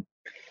along.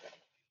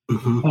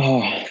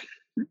 Mm-hmm.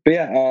 But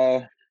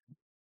yeah,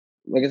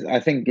 I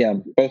think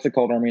both the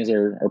cult armies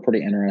are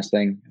pretty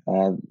interesting.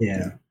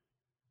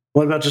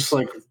 What about just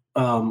like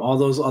all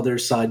those other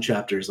side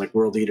chapters like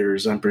World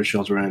Eaters, Emperor's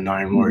Children, and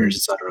Iron Warriors,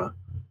 etc.?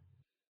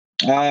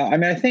 I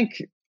mean,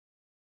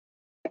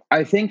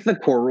 I think the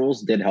core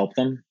rules did help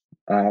them.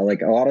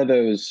 Like a lot of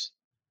those,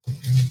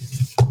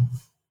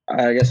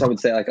 I guess I would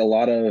say like a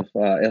lot of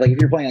like if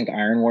you're playing like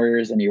Iron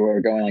Warriors and you were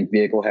going like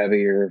vehicle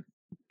heavy or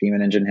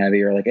demon engine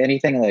heavy or like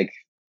anything like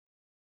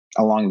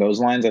along those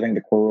lines, I think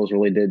the core rules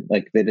really did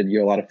they did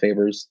you a lot of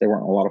favors. There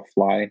weren't a lot of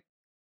fly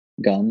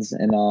guns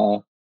in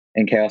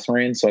Chaos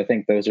Marines, so I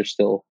think those are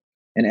still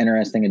an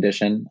interesting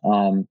addition.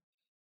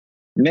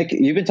 Nick,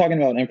 you've been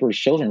talking about Emperor's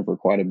Children for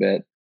quite a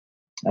bit.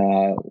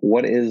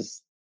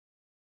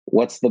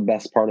 What's the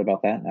best part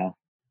about that now?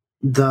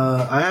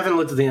 I haven't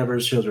looked at the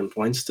Emperor's Children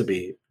points, to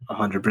be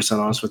 100%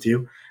 honest with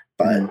you,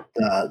 but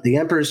the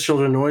Emperor's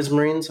Children Noise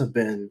Marines have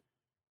been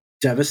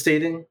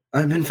devastating.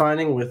 I've been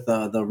finding with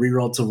the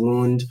reroll to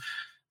wound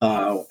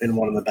in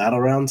one of the battle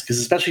rounds, because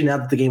especially now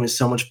that the game is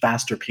so much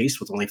faster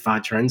paced with only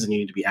 5 turns and you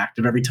need to be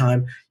active every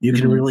time, you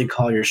can really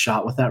call your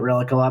shot with that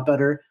relic a lot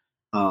better.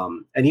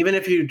 And even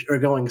if you are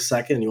going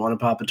second and you want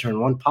to pop a turn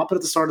 1, pop it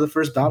at the start of the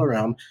first battle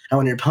round, and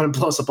when your opponent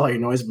blows up all your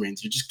Noise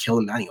Marines, you just kill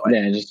them anyway.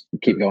 Yeah, just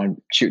keep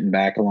going, shooting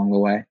back along the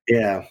way.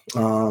 Yeah.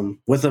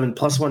 With them in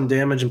 +1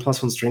 damage and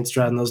 +1 strength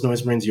strat in those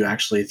Noise Marines, you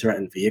actually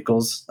threaten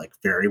vehicles like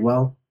very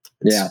well.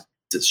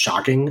 It's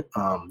shocking.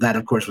 That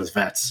of course with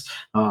vets.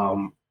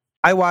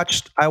 I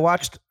watched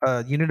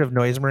a unit of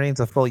Noise Marines,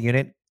 a full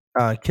unit,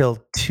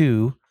 kill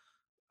 2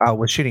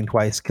 with shooting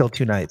twice, kill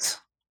 2 knights.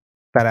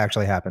 That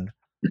actually happened.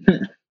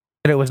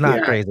 And it was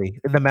not crazy.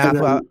 The math,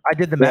 I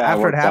did the math.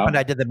 After it happened,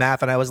 I did the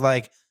math, and I was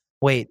like,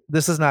 wait,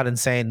 this is not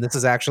insane. This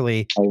is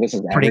actually this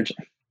is average.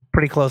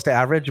 pretty close to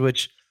average,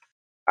 which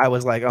I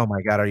was like, oh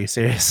my God, are you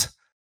serious?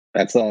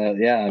 That's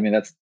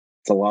that's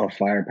a lot of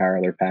firepower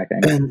they're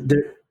packing.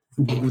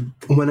 And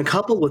when a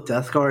couple with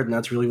Death Guard, and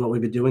that's really what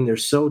we've been doing, they're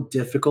so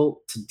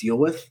difficult to deal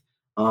with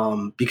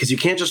because you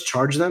can't just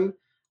charge them.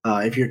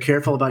 If you're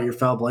careful about your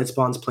Foul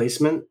Blightspawn's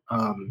placement,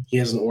 he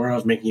has an aura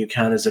of making you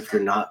count as if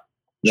you're not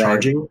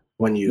charging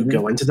when you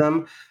go into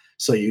them.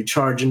 So you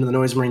charge into the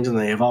Noise Marines, and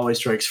they have always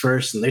strikes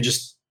first, and they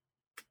just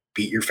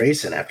beat your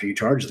face in after you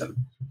charge them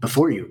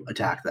before you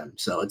attack them.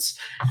 So it's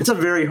a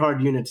very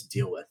hard unit to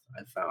deal with,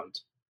 I've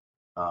found.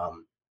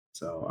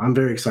 So I'm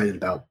very excited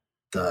about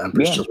the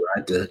Emperor's Children. I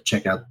had to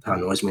check out how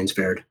Noise Marines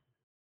fared.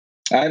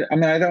 I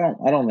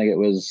don't think it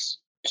was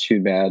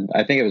too bad.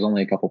 I think it was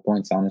only a couple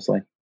points,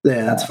 honestly.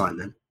 Yeah, that's fine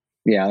then.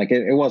 Yeah, like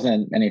it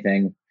wasn't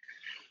anything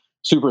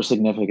super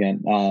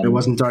significant. It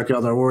wasn't Dark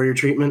Eldar Warrior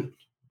treatment?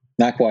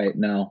 Not quite,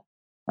 no.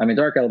 I mean,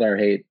 Dark Eldar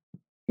hate,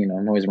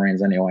 Noise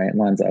Marines anyway. It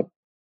lines up.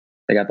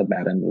 They got the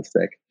bad end of the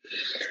stick.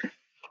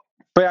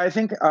 But I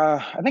think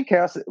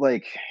Chaos,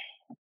 like,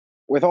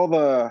 with all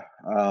the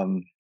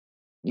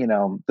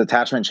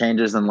detachment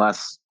changes and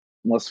less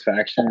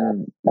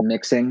faction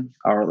mixing,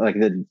 or like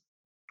the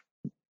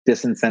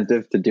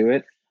disincentive to do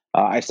it,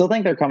 I still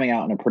think they're coming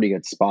out in a pretty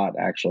good spot,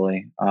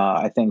 actually.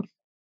 I think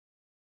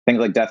things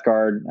like Death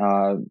Guard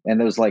and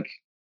those like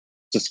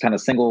just kind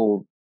of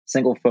single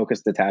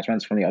focused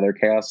detachments from the other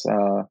chaos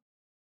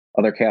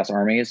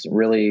armies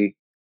really,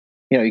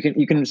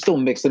 you can still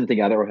mix them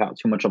together without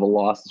too much of a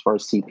loss as far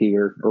as CP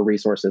or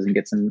resources, and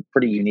get some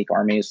pretty unique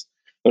armies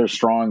that are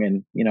strong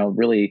and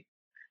really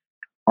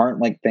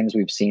aren't like things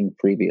we've seen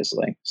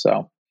previously.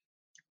 So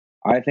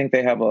I think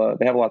they have a lot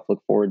to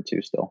look forward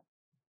to still.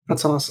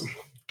 That's awesome.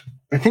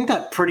 I think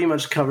that pretty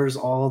much covers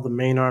all the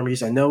main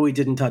armies. I know we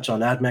didn't touch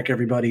on AdMech,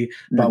 everybody,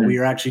 but we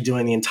are actually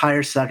doing the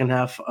entire second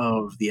half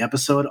of the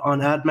episode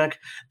on AdMech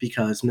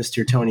because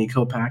Mr. Tony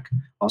Kopak,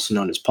 also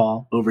known as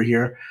Paul over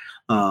here,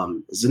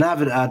 is an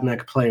avid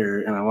AdMech player,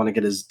 and I want to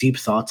get his deep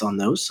thoughts on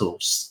those. So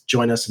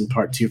join us in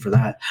part 2 for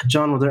that.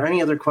 John, were there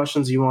any other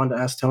questions you wanted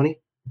to ask Tony?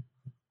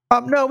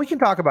 No, we can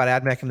talk about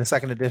AdMech in the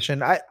second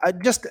edition. I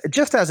just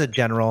as a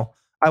general,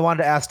 I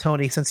wanted to ask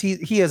Tony, since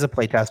he is a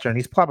playtester and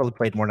he's probably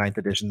played more 9th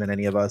edition than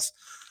any of us,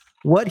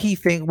 what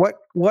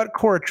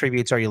core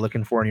attributes are you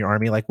looking for in your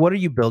army? Like, what are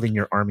you building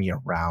your army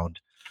around?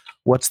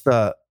 What's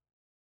the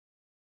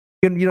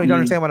you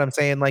understand what I'm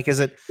saying? Like, is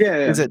it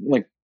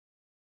like,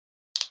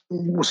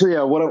 so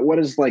yeah, what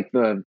is like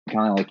the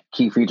kind of like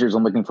key features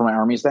I'm looking for my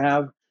armies to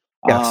have?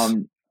 Yes.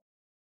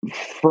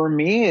 For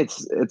me,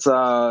 it's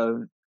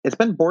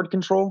been board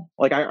control.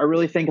 Like I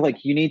really think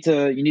like you need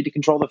to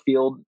control the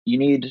field. You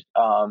need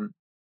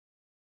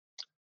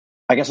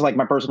I guess like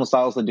my personal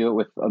style is to do it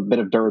with a bit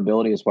of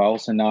durability as well.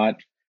 So not,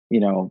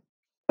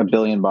 a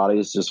billion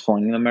bodies just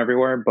flinging them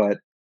everywhere. But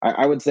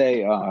I would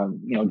say,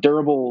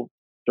 durable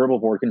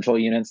board control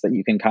units that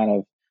you can kind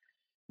of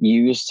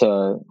use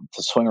to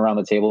swing around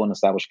the table and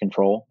establish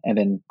control, and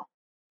then,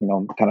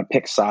 kind of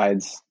pick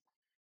sides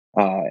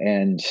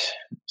and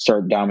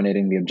start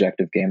dominating the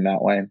objective game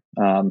that way.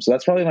 So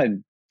that's probably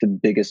the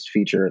biggest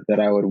feature that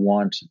I would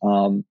want.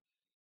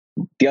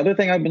 The other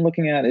thing I've been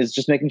looking at is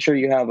just making sure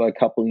you have a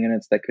couple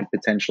units that could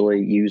potentially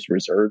use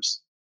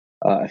reserves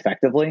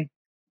effectively,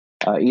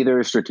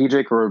 either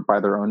strategic or by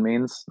their own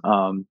means.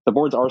 The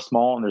boards are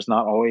small and there's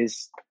not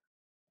always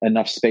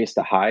enough space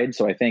to hide.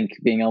 So I think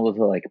being able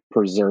to like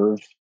preserve,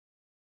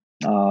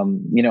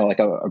 like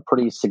a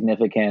pretty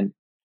significant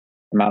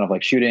amount of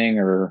like shooting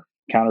or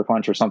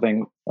counterpunch or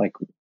something like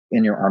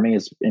in your army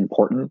is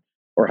important,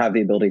 or have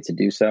the ability to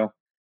do so.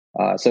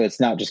 So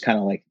it's not just kind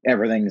of like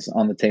everything's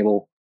on the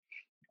table.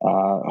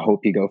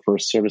 Hope you go for a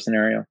service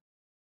scenario.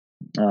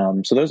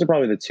 So those are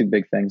probably the two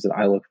big things that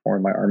I look for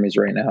in my armies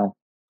right now.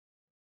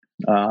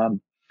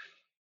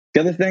 The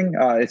other thing,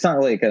 it's not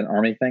really like an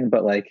army thing,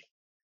 but like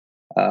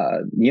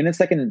units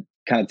that can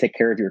kind of take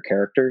care of your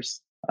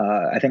characters.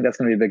 I think that's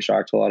going to be a big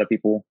shock to a lot of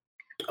people.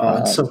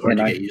 It's so hard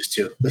to get used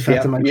to. The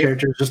fact that my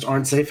characters just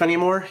aren't safe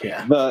anymore.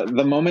 Yeah.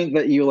 The moment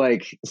that you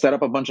like set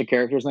up a bunch of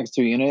characters next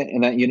to a unit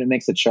and that unit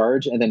makes a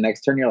charge, and then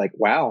next turn you're like,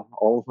 wow,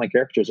 all of my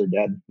characters are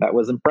dead. That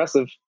was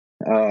impressive.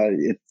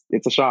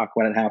 It's a shock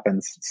when it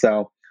happens.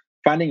 So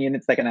finding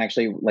units that can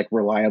actually like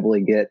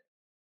reliably get,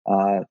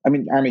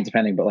 army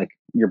depending, but like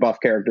your buff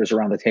characters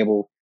around the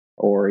table,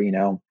 or,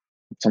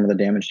 some of the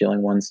damage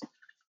dealing ones,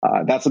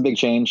 that's a big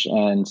change.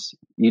 And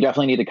you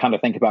definitely need to kind of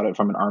think about it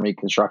from an army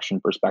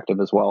construction perspective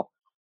as well.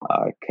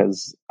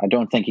 Cause I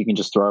don't think you can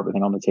just throw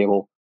everything on the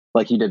table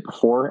like you did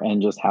before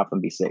and just have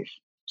them be safe.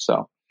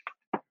 So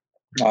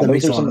that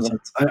makes a lot of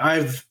sense.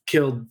 I've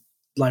killed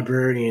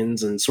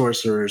librarians and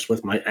sorcerers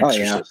with my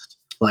exorcist.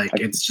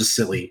 It's just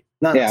silly.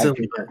 Not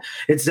silly, but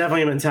it's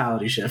definitely a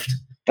mentality shift.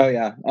 Oh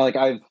yeah. Like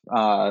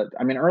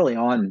early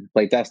on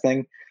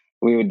playtesting,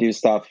 we would do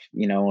stuff,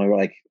 we were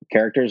like,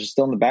 characters are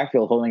still in the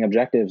backfield holding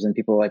objectives, and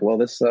people are like, well,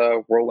 this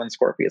Whirlwind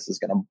Scorpius is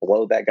going to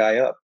blow that guy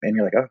up. And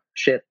you're like, oh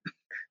shit.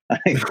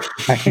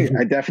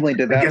 I definitely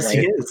did that. I guess right?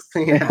 He is.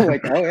 Yeah.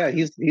 Like, oh yeah,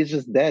 he's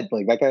just dead.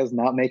 Like that guy's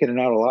not making it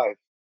out alive.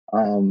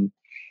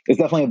 it's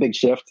definitely a big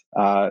shift.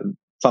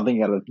 Something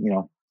you got to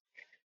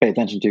pay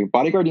attention to.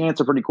 Bodyguard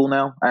units are pretty cool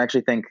now. I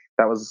actually think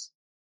that was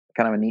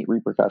kind of a neat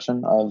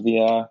repercussion of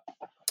the.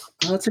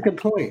 That's a good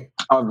point.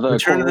 Of the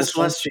Return of the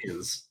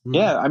Celestians.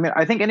 Yeah, I mean,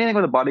 I think anything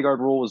with a bodyguard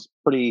rule was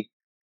pretty.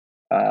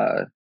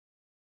 It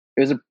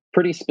was a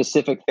pretty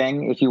specific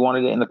thing if you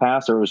wanted it in the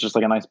past, or it was just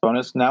like a nice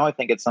bonus. Now I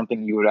think it's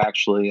something you would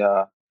actually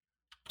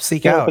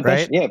seek out,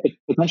 right? Yeah,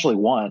 potentially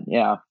want.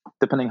 Yeah,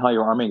 depending how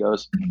your army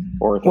goes,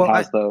 or if it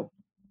has the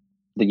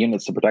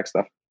units to protect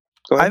stuff.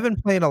 I've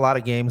been playing a lot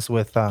of games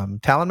with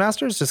Talon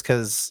Masters just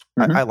because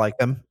I like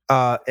them,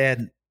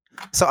 and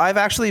so I've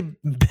actually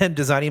been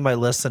designing my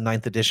lists in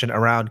 9th edition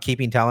around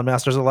keeping Talon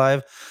Masters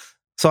alive.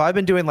 So I've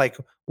been doing like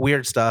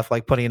weird stuff,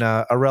 like putting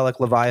a Relic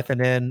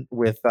Leviathan in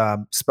with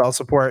spell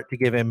support to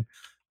give him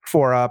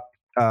 4-up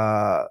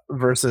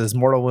versus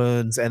mortal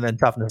wounds, and then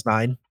toughness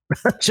 9,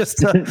 just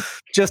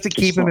to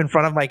keep him in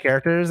front of my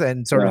characters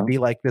and sort of be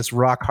like this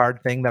rock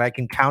hard thing that I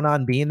can count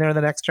on being there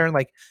the next turn.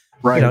 Like,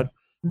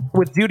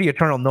 with Duty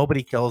Eternal,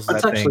 nobody kills that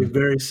thing. That's actually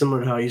very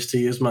similar to how I used to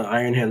use my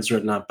Iron Hands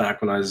written up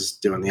back when I was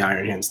doing the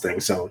Iron Hands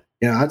thing. So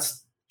yeah,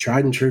 that's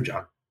tried and true,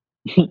 John.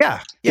 Yeah,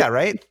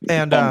 right.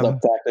 And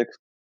tactics.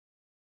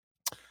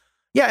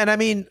 Yeah, and I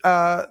mean,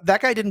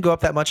 that guy didn't go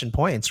up that much in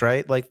points,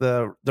 right? Like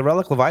the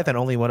Relic Leviathan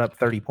only went up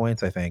 30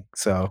 points, I think.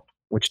 So,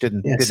 which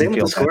didn't. Yeah, same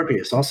with the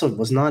Scorpius. Also,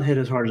 was not hit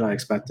as hard as I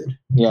expected.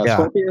 Yeah,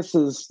 Scorpius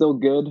is still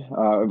good.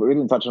 We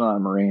didn't touch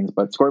on Marines,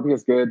 but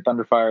Scorpius good.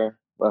 Thunderfire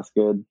less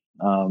good.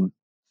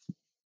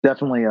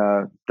 Definitely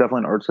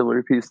an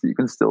artillery piece that you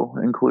can still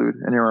include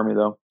in your army,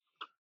 though.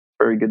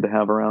 Very good to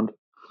have around.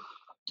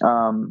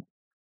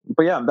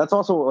 But yeah, that's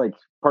also like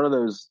part of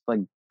those like.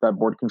 That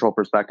board control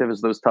perspective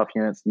is those tough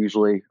units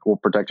usually will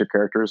protect your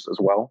characters as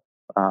well.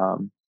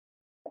 So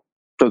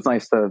it's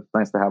nice to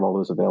have all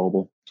those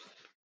available.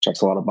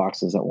 Checks a lot of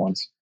boxes at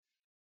once.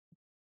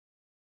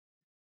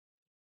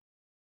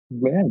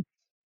 Man.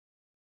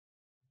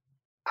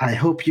 I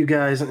hope you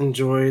guys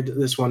enjoyed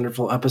this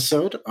wonderful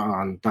episode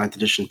on 9th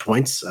edition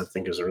points. I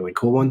think it was a really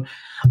cool one.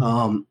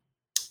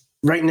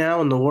 Right now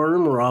in the War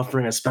Room, we're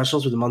offering a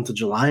special for the month of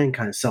July in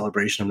kind of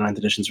celebration of 9th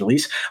edition's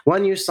release.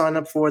 When you sign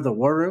up for the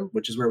War Room,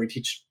 which is where we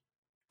teach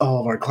all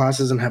of our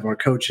classes and have our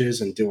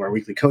coaches and do our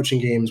weekly coaching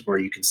games where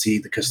you can see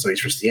the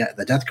Custodes versus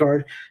the Death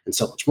Guard and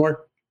so much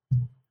more.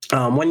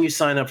 When you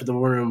sign up for the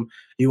War Room,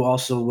 you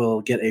also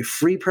will get a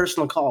free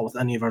personal call with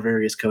any of our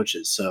various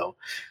coaches. So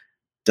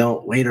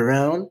don't wait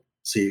around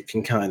so you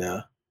can kind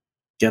of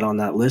get on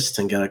that list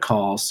and get a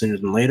call sooner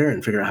than later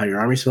and figure out how your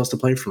army's supposed to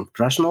play from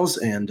professionals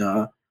and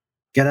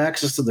get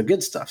access to the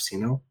good stuff, you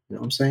know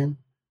what I'm saying?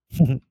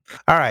 All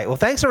right. Well,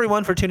 thanks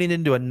everyone for tuning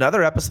in to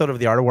another episode of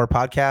the Art of War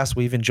podcast.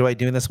 We've enjoyed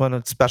doing this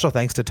one. Special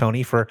thanks to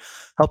Tony for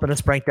helping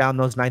us break down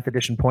those 9th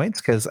edition points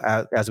because,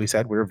 as we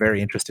said, we were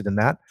very interested in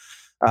that.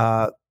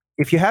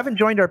 If you haven't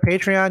joined our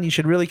Patreon, you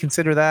should really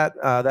consider that.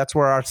 That's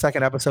where our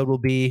second episode will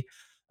be,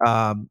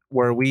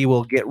 where we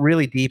will get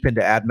really deep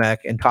into AdMech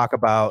and talk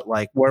about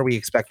like where we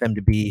expect them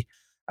to be.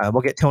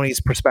 We'll get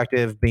Tony's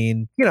perspective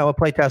being, a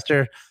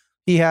playtester.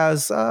 He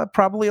has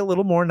probably a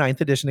little more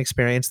 9th edition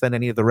experience than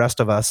any of the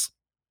rest of us.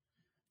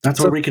 That's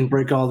where we can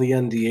break all the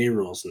NDA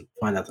rules and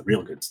find out the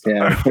real good stuff.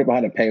 Yeah, put it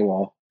behind a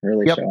paywall.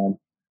 Really show them.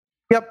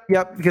 Yep.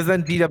 Because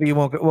then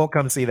GW won't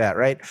come see that,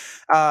 right?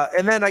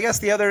 And then I guess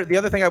the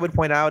other thing I would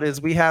point out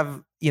is we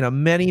have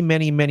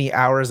many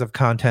hours of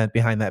content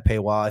behind that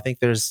paywall. I think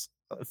there's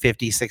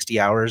 50, 60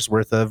 hours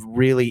worth of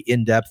really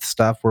in-depth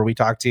stuff where we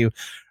talk to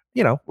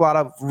a lot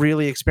of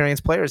really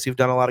experienced players who've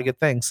done a lot of good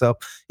things. So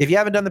if you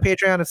haven't done the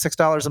Patreon, it's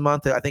 $6 a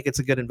month. I think it's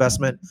a good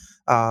investment.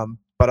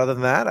 But other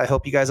than that, I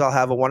hope you guys all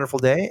have a wonderful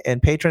day.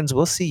 And patrons,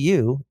 we'll see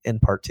you in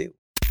part 2.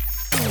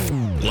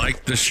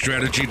 Like the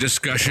strategy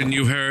discussion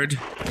you heard?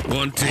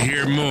 Want to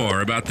hear more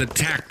about the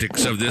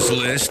tactics of this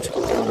list?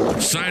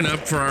 Sign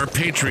up for our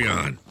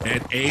Patreon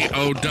at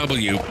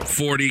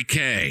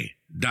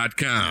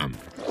AOW40k.com,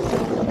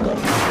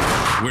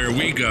 where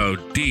we go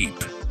deep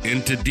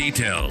into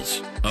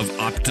details of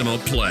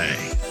optimal play.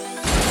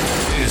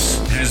 This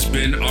has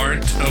been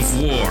Art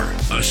of War,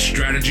 a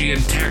strategy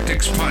and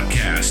tactics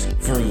podcast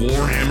for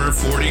Warhammer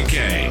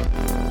 40k.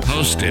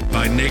 Hosted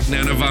by Nick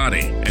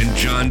Nanavati and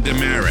John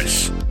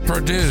Damaris.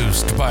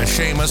 Produced by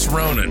Seamus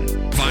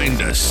Ronan.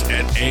 Find us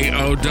at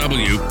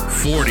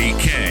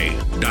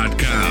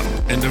AOW40k.com.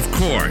 And of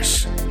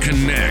course,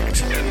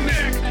 connect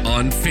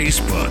on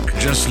Facebook.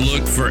 Just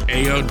look for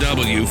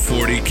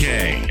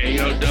AOW40k.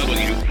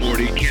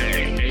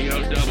 AOW40k.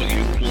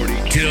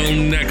 AOW40k. Till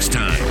next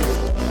time.